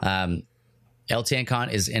 LTN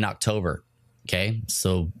Con is in October. Okay.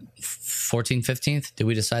 So 14th, 15th. Did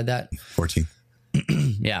we decide that? 14th.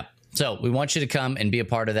 Yeah. So we want you to come and be a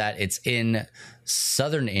part of that. It's in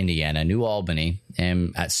Southern Indiana, New Albany,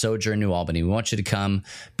 and at Sojourn, New Albany. We want you to come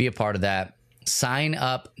be a part of that. Sign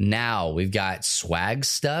up now. We've got swag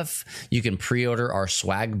stuff. You can pre-order our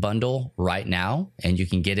swag bundle right now, and you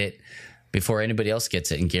can get it before anybody else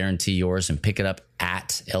gets it and guarantee yours and pick it up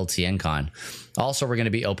at LTN Con. Also, we're going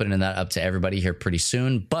to be opening that up to everybody here pretty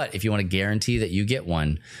soon. But if you want to guarantee that you get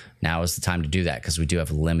one, now is the time to do that, because we do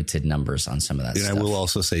have limited numbers on some of that stuff. And I will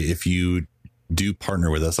also say, if you do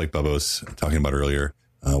partner with us, like Bubba was talking about earlier,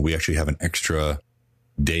 we actually have an extra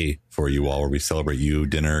day for you all where we celebrate you,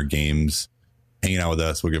 dinner, games, hanging out with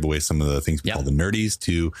us. We'll give away some of the things we call the nerdies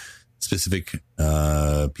to specific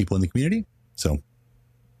people in the community. So,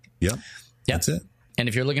 that's it. And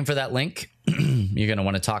if you're looking for that link, you're going to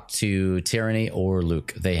want to talk to Tyranny or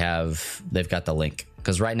Luke. They've got the link,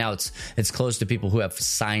 because right now it's closed to people who have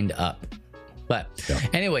signed up. But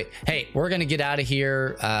anyway, hey, we're going to get out of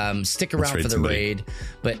here. Stick around for the raid.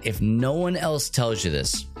 But if no one else tells you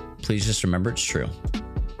this, please just remember it's true.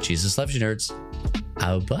 Jesus loves you, nerds.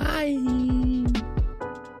 Bye.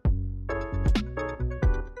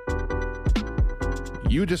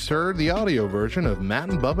 You just heard the audio version of Matt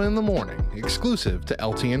and Bubba in the Morning, exclusive to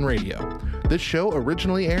LTN Radio. This show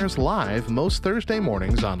originally airs live most Thursday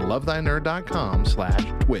mornings on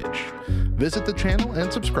lovethynerd.com/Twitch. Visit the channel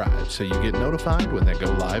and subscribe so you get notified when they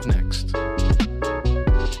go live next.